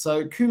assets.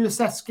 So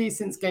Kulusevski,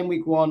 since game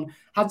week 1,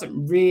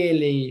 hasn't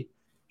really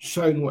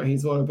shown what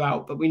he's all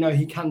about, but we know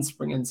he can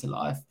spring into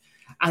life.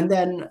 And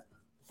then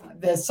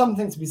there's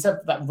something to be said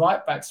for that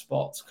right-back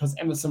spot, because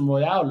Emerson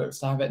Royale looks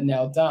to have it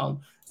nailed down.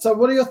 So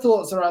what are your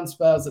thoughts around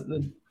Spurs at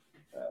the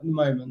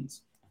moment?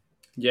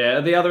 Yeah,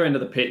 at the other end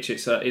of the pitch,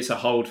 it's a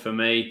hold for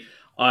me.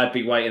 I'd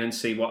be waiting and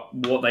see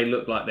what they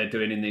look like they're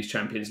doing in these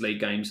Champions League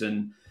games.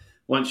 And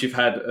once you've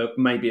had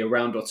maybe a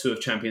round or 2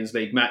 of Champions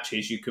League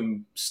matches, you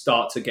can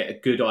start to get a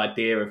good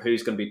idea of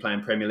who's going to be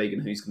playing Premier League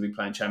and who's going to be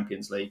playing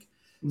Champions League.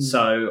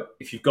 So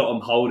if you've got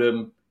them, hold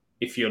them.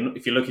 If you're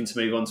looking to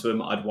move on to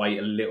them, I'd wait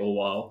a little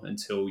while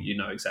until you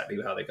know exactly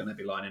how they're going to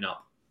be lining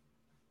up.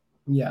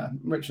 Yeah,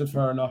 Richard,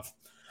 fair enough.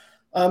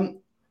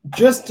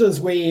 Just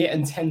as we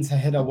intend to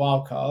hit a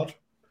wild card,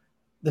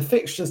 the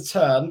fixtures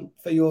turn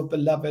for your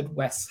beloved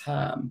West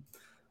Ham.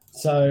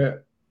 So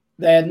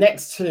their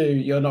next 2,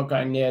 you're not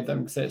going near them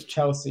because it's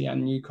Chelsea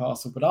and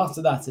Newcastle. But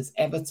after that, it's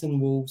Everton,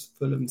 Wolves,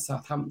 Fulham,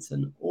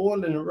 Southampton,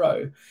 all in a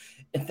row.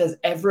 If there's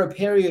ever a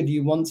period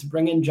you want to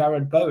bring in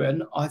Jared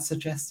Bowen, I'd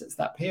suggest it's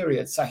that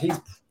period. So he's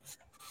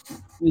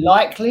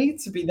likely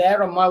to be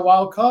there on my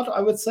wild card, I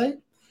would say.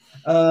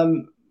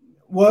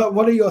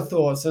 What are your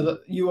thoughts? So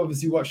that you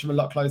obviously watch him a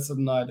lot closer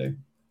than I do.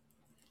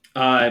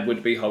 I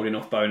would be holding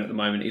off Bowen at the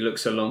moment. He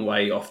looks a long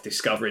way off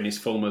discovering his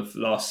form of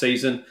last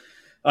season.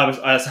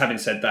 Having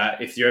said that,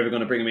 if you're ever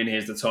going to bring him in,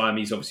 here's the time.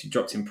 He's obviously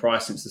dropped in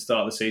price since the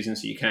start of the season,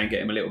 so you can get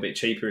him a little bit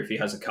cheaper. If he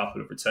has a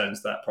couple of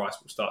returns, that price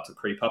will start to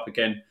creep up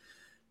again.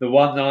 The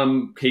one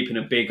I'm keeping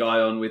a big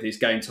eye on with his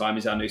game time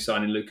is our new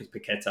signing, Lucas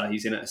Paqueta.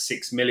 He's in at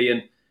 $6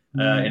 million in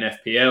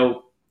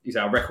FPL. He's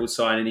our record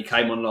signing. He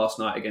came on last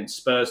night against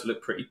Spurs,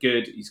 looked pretty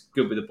good. He's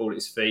good with the ball at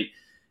his feet.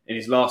 In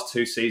his last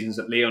 2 seasons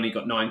at Lyon, he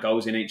got 9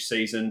 goals in each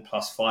season,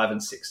 plus 5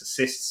 and 6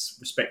 assists,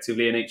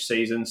 respectively, in each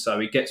season. So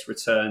he gets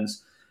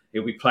returns.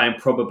 He'll be playing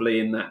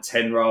probably in that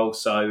 10 role.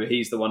 So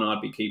he's the one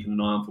I'd be keeping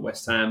an eye on for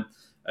West Ham.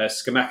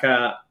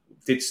 Skamaka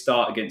did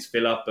start against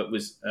Villa, but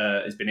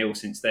has been ill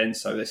since then.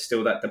 So there's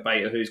still that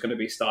debate of who's going to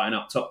be starting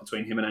up top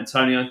between him and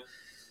Antonio.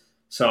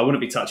 So I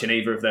wouldn't be touching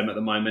either of them at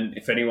the moment.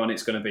 If anyone,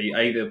 it's going to be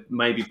either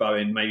maybe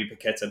Bowen, maybe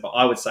Paqueta. But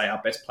I would say our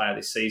best player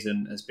this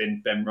season has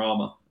been Ben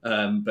Rama.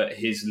 But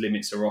his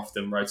limits are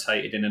often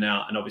rotated in and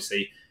out. And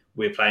obviously,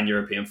 we're playing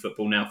European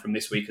football now from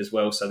this week as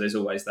well. So there's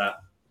always that.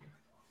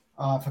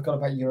 I forgot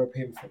about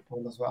European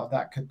football as well.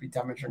 That could be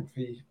damaging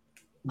for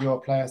your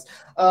players.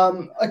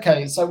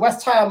 Okay, so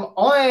West Ham,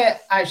 I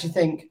actually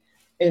think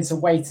it's a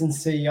wait and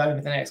see over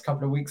the next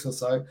couple of weeks or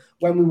so.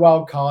 When we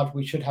wildcard,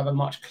 we should have a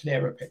much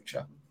clearer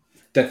picture.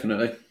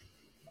 Definitely.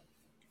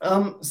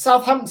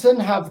 Southampton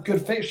have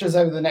good fixtures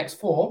over the next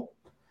 4.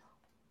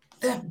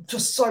 They're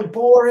just so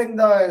boring,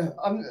 though.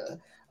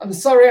 I'm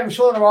sorry, I'm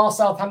sure there are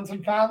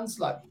Southampton fans,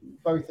 like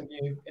both of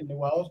you in the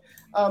world,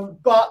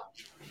 but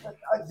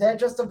they're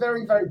just a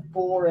very, very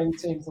boring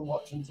team to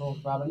watch and talk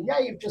about. And yeah,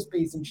 you've just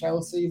beaten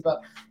Chelsea,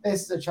 but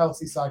this is a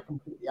Chelsea side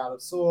completely out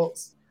of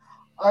sorts.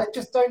 I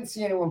just don't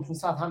see anyone from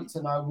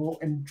Southampton I will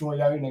enjoy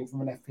owning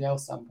from an FPL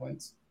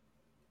standpoint.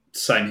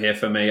 Same here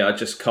for me. I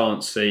just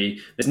can't see.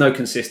 There's no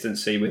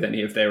consistency with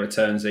any of their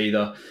returns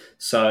either.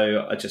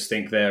 So I just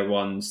think they're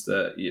ones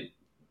that you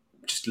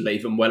just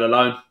leave them well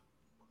alone.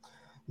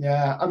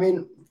 Yeah, I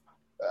mean,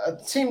 a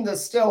team that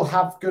still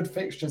have good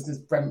fixtures is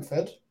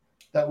Brentford,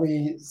 that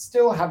we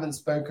still haven't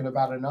spoken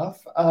about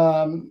enough.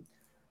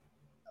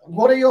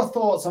 What are your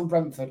thoughts on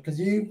Brentford?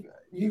 Because you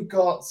You've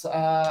got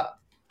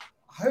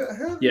who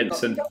have you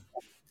got? Jensen.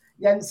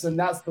 Jensen,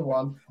 that's the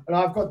one. And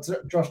I've got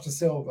Josh De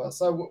Silva.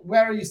 So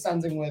where are you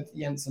standing with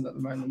Jensen at the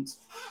moment?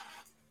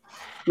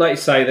 Like you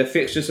say, the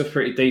fixtures are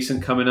pretty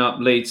decent coming up.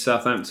 Leeds,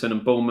 Southampton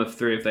and Bournemouth,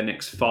 3 of their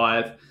next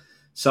 5.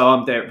 So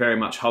I'm very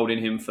much holding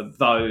him for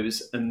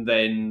those. And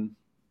then,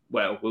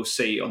 well, we'll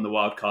see on the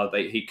wild card.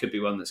 He could be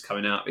one that's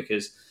coming out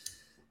because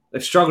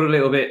they've struggled a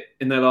little bit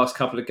in their last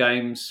couple of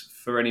games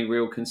for any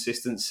real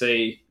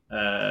consistency.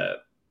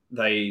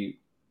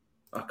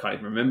 I can't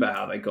even remember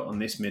how they got on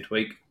this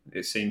midweek.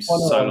 It seems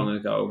so long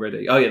ago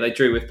already. Oh yeah, they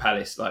drew with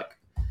Palace.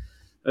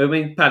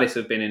 Palace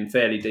have been in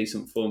fairly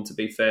decent form, to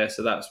be fair.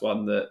 So that's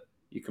one that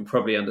you can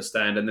probably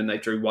understand. And then they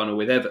drew 1-1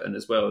 with Everton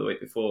as well the week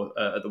before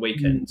at the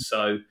weekend.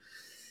 So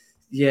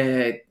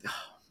yeah,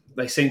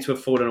 they seem to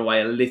have fallen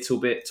away a little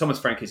bit. Thomas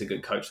Frankie's a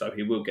good coach, though.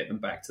 He will get them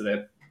back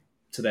to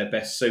their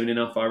best soon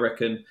enough, I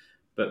reckon.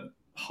 But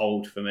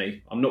hold for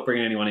me. I'm not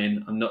bringing anyone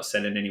in. I'm not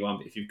selling anyone.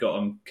 But if you've got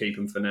them, keep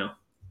them for now.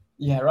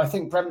 Yeah, I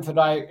think Brentford,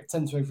 I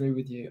tend to agree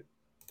with you.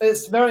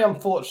 It's very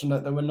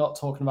unfortunate that we're not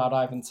talking about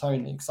Ivan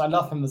Toney because I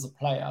love him as a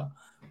player.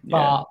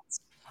 But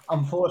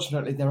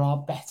unfortunately, there are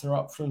better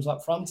options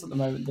up front at the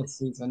moment this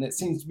season. It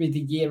seems to be the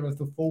year of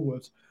the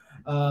forward.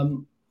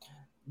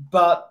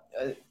 But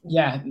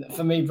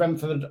for me,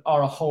 Brentford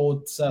are a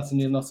hold,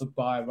 certainly not a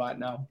buy right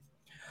now.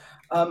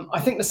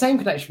 I think the same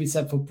could actually be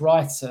said for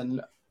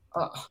Brighton.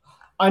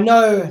 I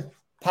know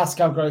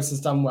Pascal Gross has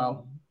done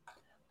well.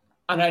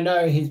 And I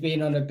know he's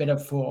been on a bit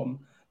of form,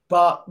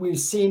 but we've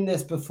seen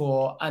this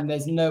before, and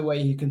there's no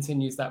way he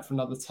continues that for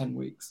another 10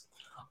 weeks.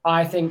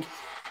 I think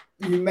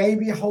you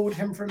maybe hold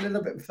him for a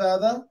little bit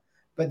further,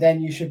 but then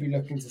you should be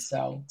looking to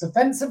sell.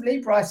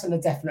 Defensively, Brighton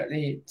are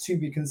definitely to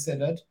be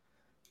considered.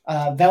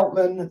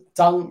 Veltman,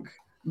 Dunk,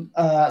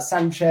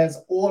 Sanchez,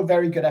 all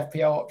very good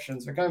FPL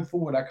options. But going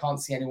forward, I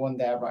can't see anyone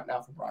there right now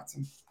for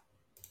Brighton.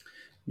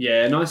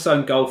 Yeah, nice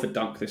own goal for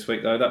Dunk this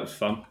week, though. That was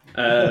fun.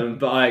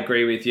 But I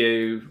agree with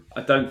you.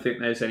 I don't think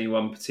there's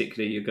anyone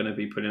particularly you're going to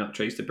be putting up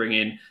trees to bring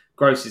in.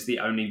 Gross is the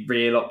only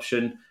real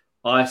option.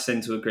 I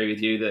tend to agree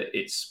with you that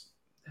it's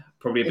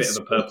probably a bit of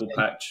a purple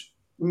patch.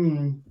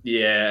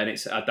 Yeah, and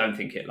I don't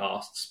think it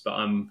lasts. But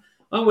I'm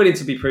willing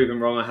to be proven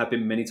wrong. I have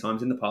been many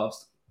times in the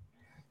past.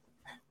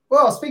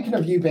 Well, speaking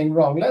of you being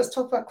wrong, let's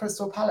talk about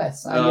Crystal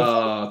Palace.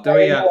 Do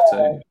we have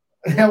to?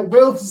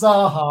 Wilf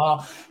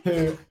Zaha,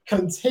 who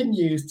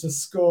continues to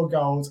score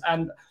goals.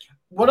 And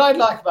what I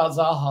like about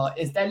Zaha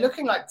is they're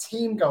looking like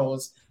team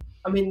goals.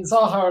 I mean,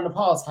 Zaha in the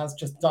past has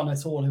just done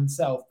it all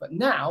himself, but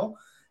now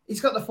he's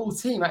got the full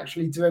team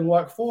actually doing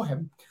work for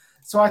him.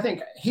 So I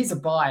think he's a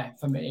buy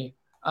for me.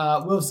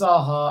 Wilf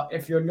Zaha,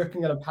 if you're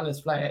looking at a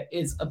Palace player,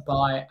 is a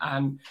buy,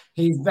 and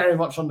he's very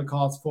much on the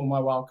cards for my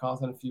wild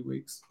cards in a few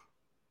weeks.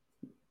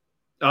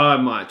 I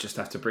might just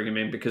have to bring him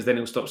in because then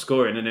he'll stop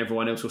scoring and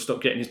everyone else will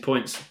stop getting his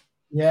points.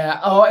 Yeah.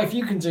 If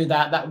you can do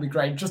that, that would be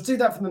great. Just do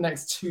that for the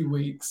next 2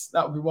 weeks.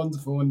 That would be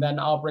wonderful. And then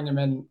I'll bring him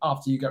in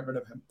after you get rid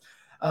of him.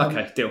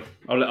 Okay, deal.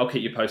 I'll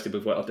keep you posted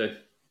with what I'll do.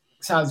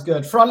 Sounds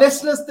good. For our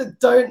listeners that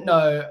don't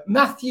know,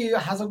 Matthew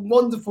has a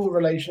wonderful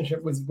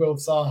relationship with Wilf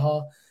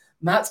Zaha.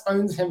 Matt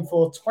owned him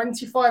for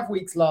 25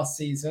 weeks last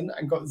season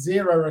and got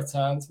 0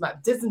 returns.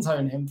 Matt didn't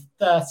own him for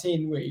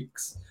 13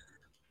 weeks.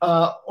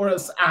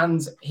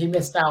 And he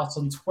missed out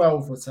on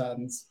 12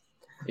 returns.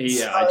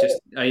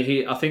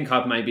 I think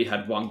I've maybe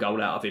had 1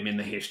 goal out of him in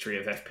the history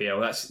of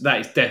FPL. That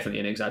is definitely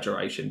an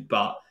exaggeration,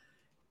 but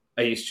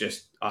he's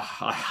just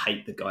I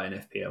hate the guy in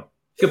FPL.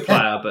 Good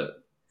player,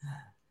 but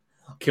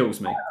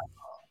kills me.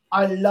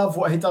 I love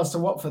what he does to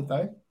Watford,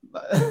 though.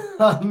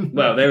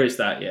 Well, there is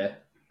that, yeah.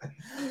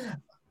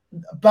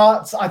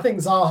 But I think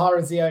Zaha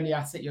is the only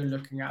asset you're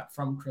looking at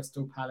from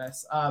Crystal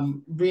Palace.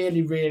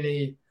 Really,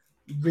 really,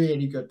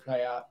 really good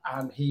player,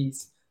 and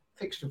he's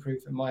fixture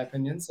proof in my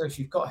opinion. So if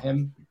you've got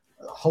him,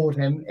 hold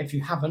him. If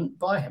you haven't,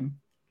 buy him.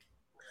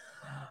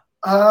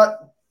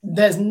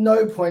 There's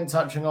no point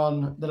touching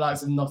on the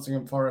likes of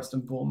Nottingham Forest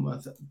and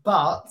Bournemouth,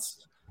 but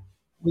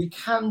we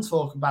can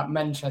talk about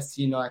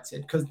Manchester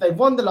United because they've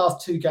won the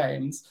last 2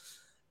 games,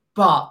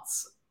 but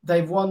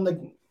they've won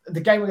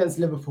the game against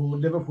Liverpool.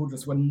 Liverpool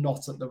just were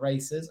not at the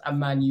races, and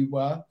Man U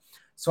were.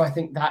 So I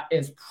think that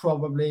is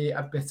probably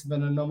a bit of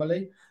an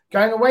anomaly.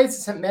 Going away to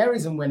St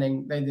Mary's and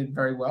winning, they did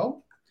very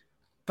well.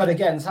 But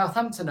again,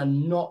 Southampton are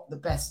not the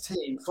best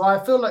team. So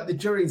I feel like the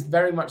jury's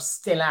very much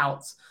still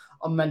out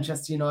on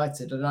Manchester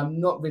United, and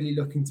I'm not really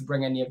looking to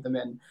bring any of them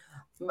in.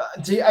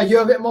 Are you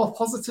a bit more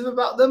positive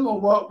about them, or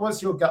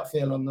what's your gut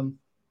feel on them?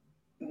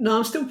 No,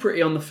 I'm still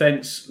pretty on the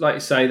fence. Like you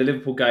say, the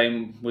Liverpool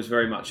game was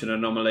very much an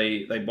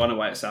anomaly. They won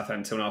away at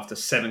Southampton after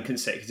 7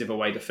 consecutive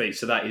away defeats,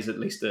 so that is at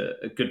least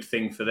a good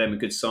thing for them, a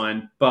good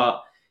sign.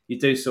 But you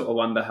do sort of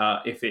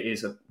wonder if it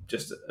is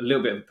just a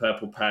little bit of a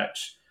purple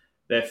patch.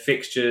 Their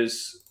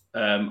fixtures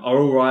are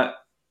all right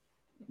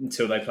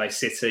until they play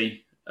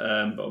City,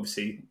 but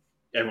obviously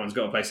everyone's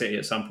got to play City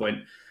at some point.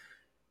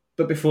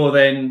 But before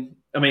then,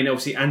 I mean,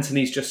 obviously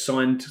Anthony's just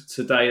signed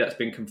today. That's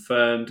been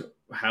confirmed.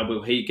 How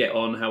will he get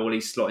on? How will he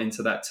slot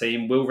into that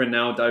team? Will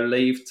Ronaldo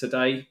leave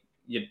today?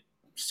 You're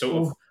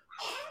sort of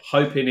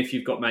hoping if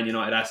you've got Man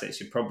United assets,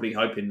 you're probably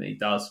hoping that he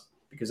does.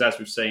 Because as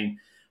we've seen,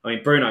 I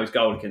mean, Bruno's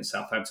goal against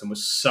Southampton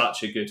was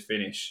such a good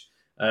finish.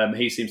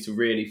 He seems to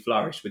really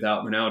flourish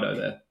without Ronaldo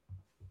there.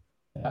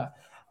 Yeah.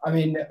 I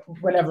mean,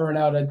 whenever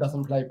Ronaldo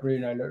doesn't play,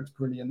 Bruno looks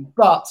brilliant.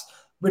 But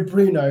with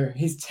Bruno,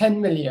 he's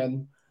 10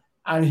 million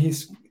and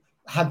he's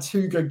had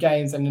 2 good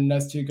games. And in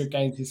those 2 good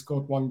games, he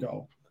scored 1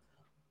 goal.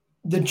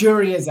 The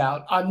jury is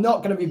out. I'm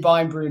not going to be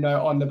buying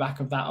Bruno on the back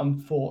of that,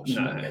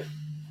 unfortunately.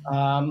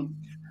 No.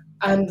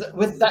 And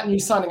with that new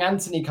signing,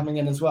 Anthony, coming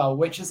in as well,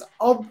 which is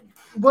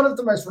one of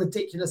the most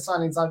ridiculous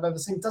signings I've ever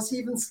seen. Does he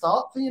even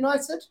start for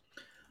United?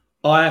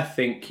 I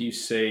think you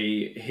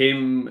see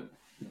him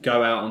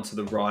go out onto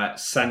the right,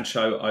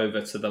 Sancho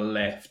over to the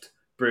left,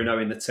 Bruno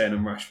in the 10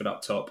 and Rashford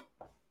up top.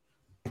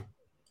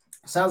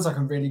 Sounds like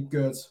a really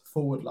good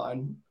forward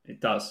line.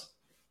 It does.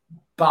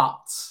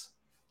 But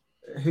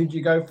who do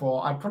you go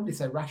for? I'd probably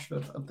say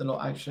Rashford of the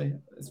lot, actually.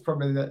 It's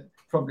probably the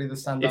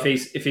standout.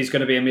 If he's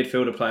going to be a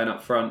midfielder playing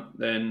up front,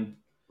 then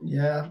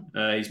yeah,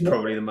 he's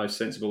probably the most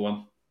sensible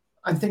one.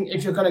 I think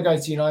if you're going to go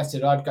to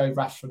United, I'd go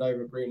Rashford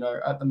over Bruno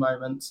at the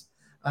moment,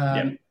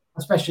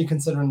 especially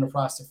considering the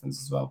price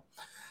difference as well.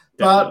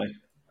 Definitely.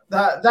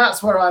 But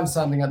that's where I'm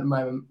standing at the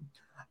moment.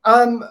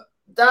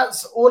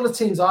 That's all the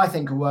teams I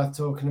think are worth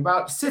talking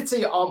about.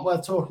 City aren't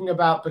worth talking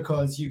about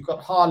because you've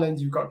got Haaland,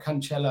 you've got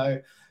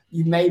Cancelo.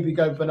 You maybe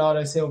go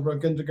Bernardo Silva or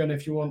Gundogan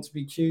if you want to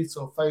be cute,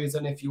 or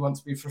Foden if you want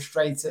to be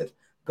frustrated.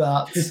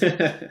 But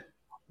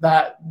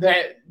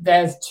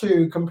there's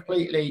 2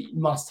 completely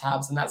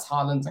must-haves, and that's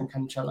Haaland and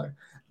Cancelo.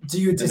 Do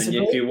you disagree?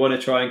 And if you want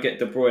to try and get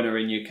De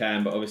Bruyne in, you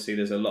can, but obviously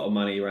there's a lot of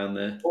money around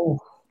there. Oh,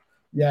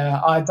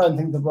 yeah, I don't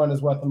think De Bruyne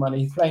is worth the money.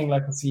 He's playing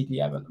like a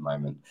CDM at the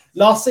moment.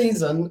 Last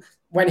season,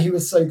 when he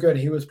was so good,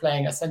 he was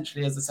playing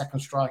essentially as a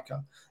second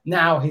striker.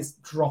 Now he's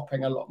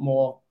dropping a lot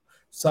more.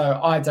 So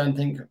I don't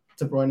think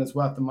De Bruyne is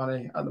worth the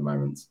money at the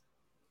moment.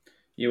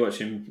 You watch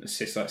him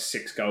assist like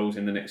 6 goals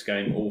in the next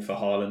game, all for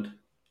Haaland.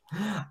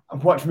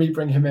 Watch me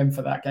bring him in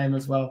for that game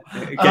as well.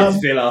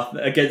 Against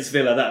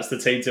Villa, that's the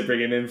team to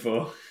bring him in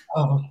for.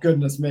 Oh,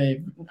 goodness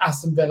me.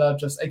 Aston Villa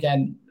just,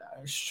 again,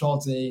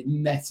 shoddy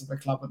mess of a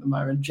club at the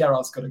moment.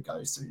 Gerrard's got to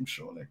go soon,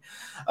 surely.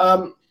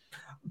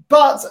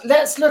 But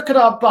let's look at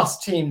our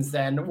bus teams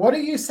then. What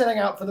are you setting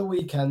out for the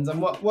weekend, and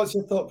what's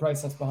your thought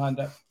process behind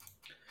it?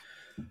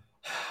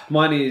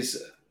 Mine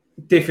is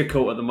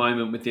difficult at the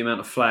moment with the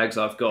amount of flags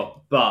I've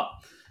got, but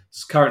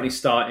it's currently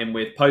starting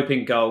with Pope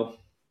in goal,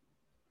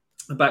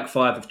 a back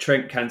 5 of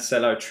Trent,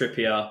 Cancelo,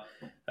 Trippier,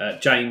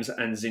 James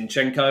and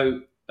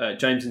Zinchenko.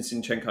 James and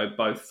Zinchenko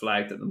both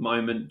flagged at the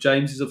moment.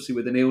 James is obviously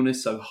with an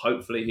illness, so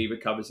hopefully he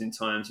recovers in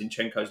time.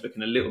 Zinchenko's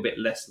looking a little bit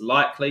less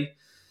likely.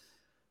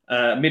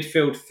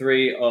 Midfield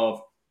 3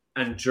 of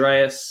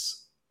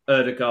Andreas,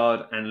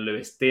 Ødegaard and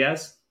Luis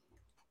Diaz,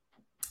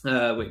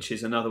 which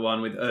is another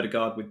one with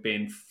Ødegaard with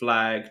being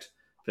flagged.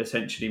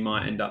 Potentially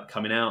might end up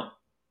coming out,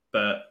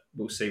 but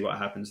we'll see what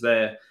happens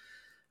there.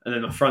 And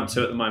then my front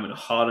 2 at the moment are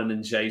Haaland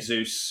and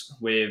Jesus,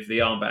 with the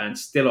armband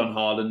still on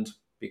Haaland,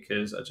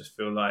 because I just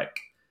feel like,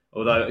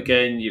 although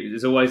again,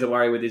 there's always a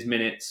worry with his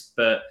minutes,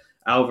 but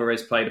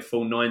Alvarez played a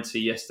full 90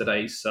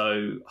 yesterday,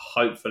 so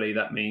hopefully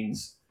that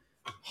means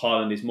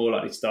Haaland is more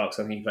likely to start,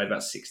 because I think he played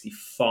about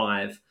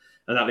 65.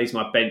 And that leaves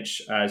my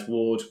bench as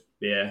Ward,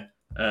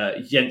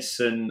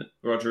 Jensen,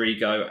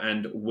 Rodrigo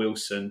and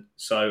Wilson.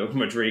 So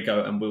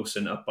Rodrigo and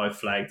Wilson are both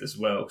flagged as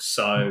well.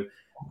 So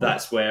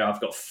that's where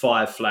I've got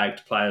 5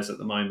 flagged players at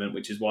the moment,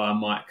 which is why I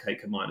might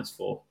take a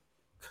 -4.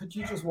 Could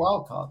you just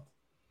wildcard?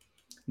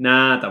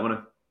 Nah, don't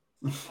want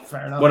to.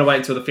 Fair enough. Want to wait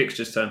until the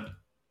fixtures turn.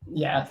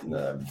 Yeah,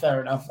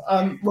 fair enough.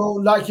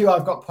 Well, like you,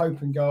 I've got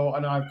Pope in goal,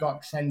 and I've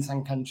got Trent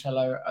and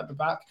Cancelo at the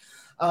back.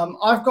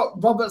 I've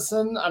got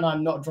Robertson, and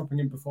I'm not dropping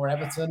him before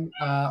Everton.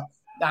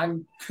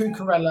 And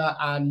Cucurella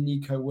and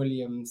Nico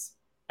Williams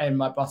in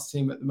my bus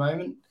team at the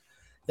moment.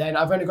 Then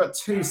I've only got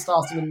 2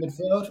 starting in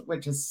midfield,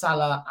 which is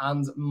Salah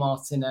and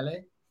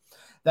Martinelli.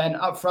 Then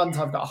up front,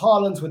 I've got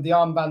Haaland with the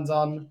armband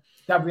on,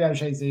 Gabriel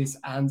Jesus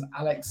and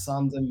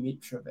Alexander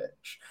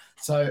Mitrovic.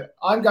 So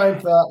I'm going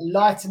for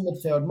light in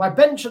midfield. My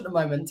bench at the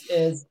moment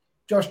is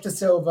Josh Da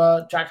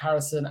Silva, Jack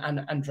Harrison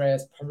and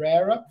Andreas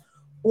Pereira,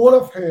 all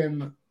of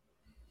whom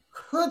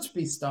could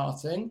be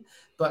starting,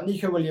 but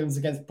Nico Williams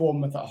against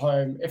Bournemouth at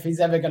home, if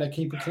he's ever going to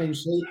keep a clean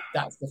sheet,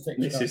 that's the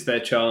fixture. This is their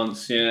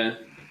chance, yeah.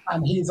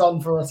 And he's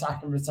on for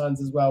attack and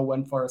returns as well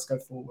when Forest go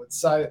forward.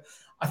 So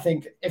I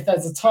think if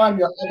there's a time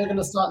you're ever going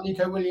to start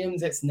Nico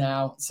Williams, it's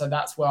now. So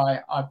that's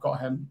why I've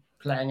got him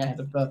playing ahead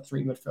of the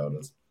 3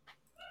 midfielders.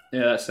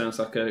 Yeah, that sounds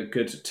like a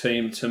good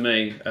team to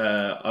me.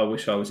 I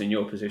wish I was in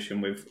your position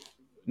with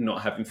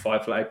not having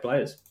 5 flag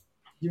players.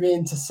 You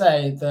mean to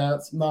say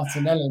that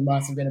Martinelli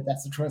might have been a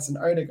better choice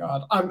than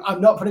Ødegaard?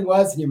 I'm not putting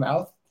words in your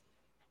mouth,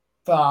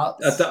 but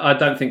I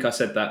don't think I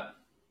said that.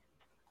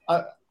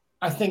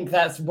 I think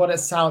that's what it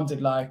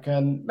sounded like,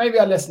 and maybe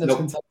our listeners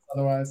can tell us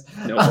otherwise.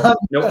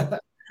 Nope.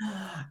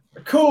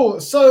 Cool.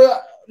 So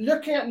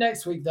looking at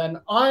next week then,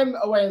 I'm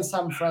away in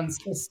San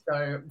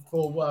Francisco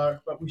for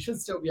work, but we should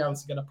still be able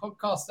to get a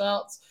podcast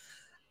out.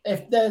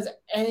 If there's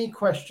any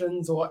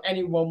questions or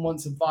anyone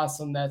wants advice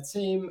on their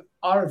team,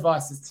 our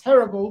advice is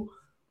terrible.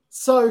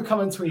 So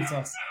come and tweet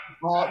us.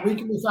 We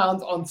can be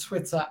found on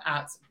Twitter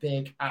at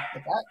Big at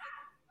the Back.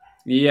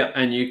 Yeah,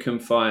 and you can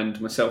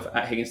find myself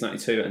at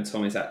Higgins92 and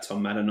Tom is at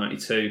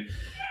TomMadden92.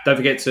 Don't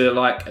forget to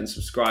like and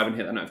subscribe and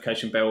hit that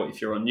notification bell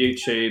if you're on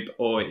YouTube,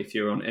 or if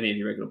you're on any of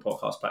your regular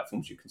podcast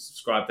platforms, you can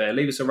subscribe there.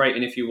 Leave us a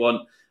rating if you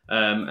want.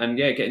 And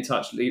yeah, get in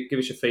touch. Give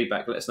us your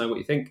feedback. Let us know what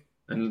you think.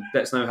 And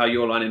let us know how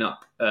you're lining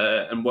up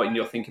and what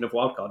you're thinking of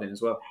wildcarding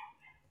as well.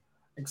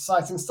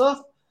 Exciting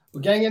stuff.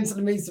 We're getting into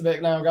the meat of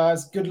it now,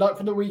 guys. Good luck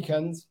for the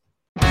weekend.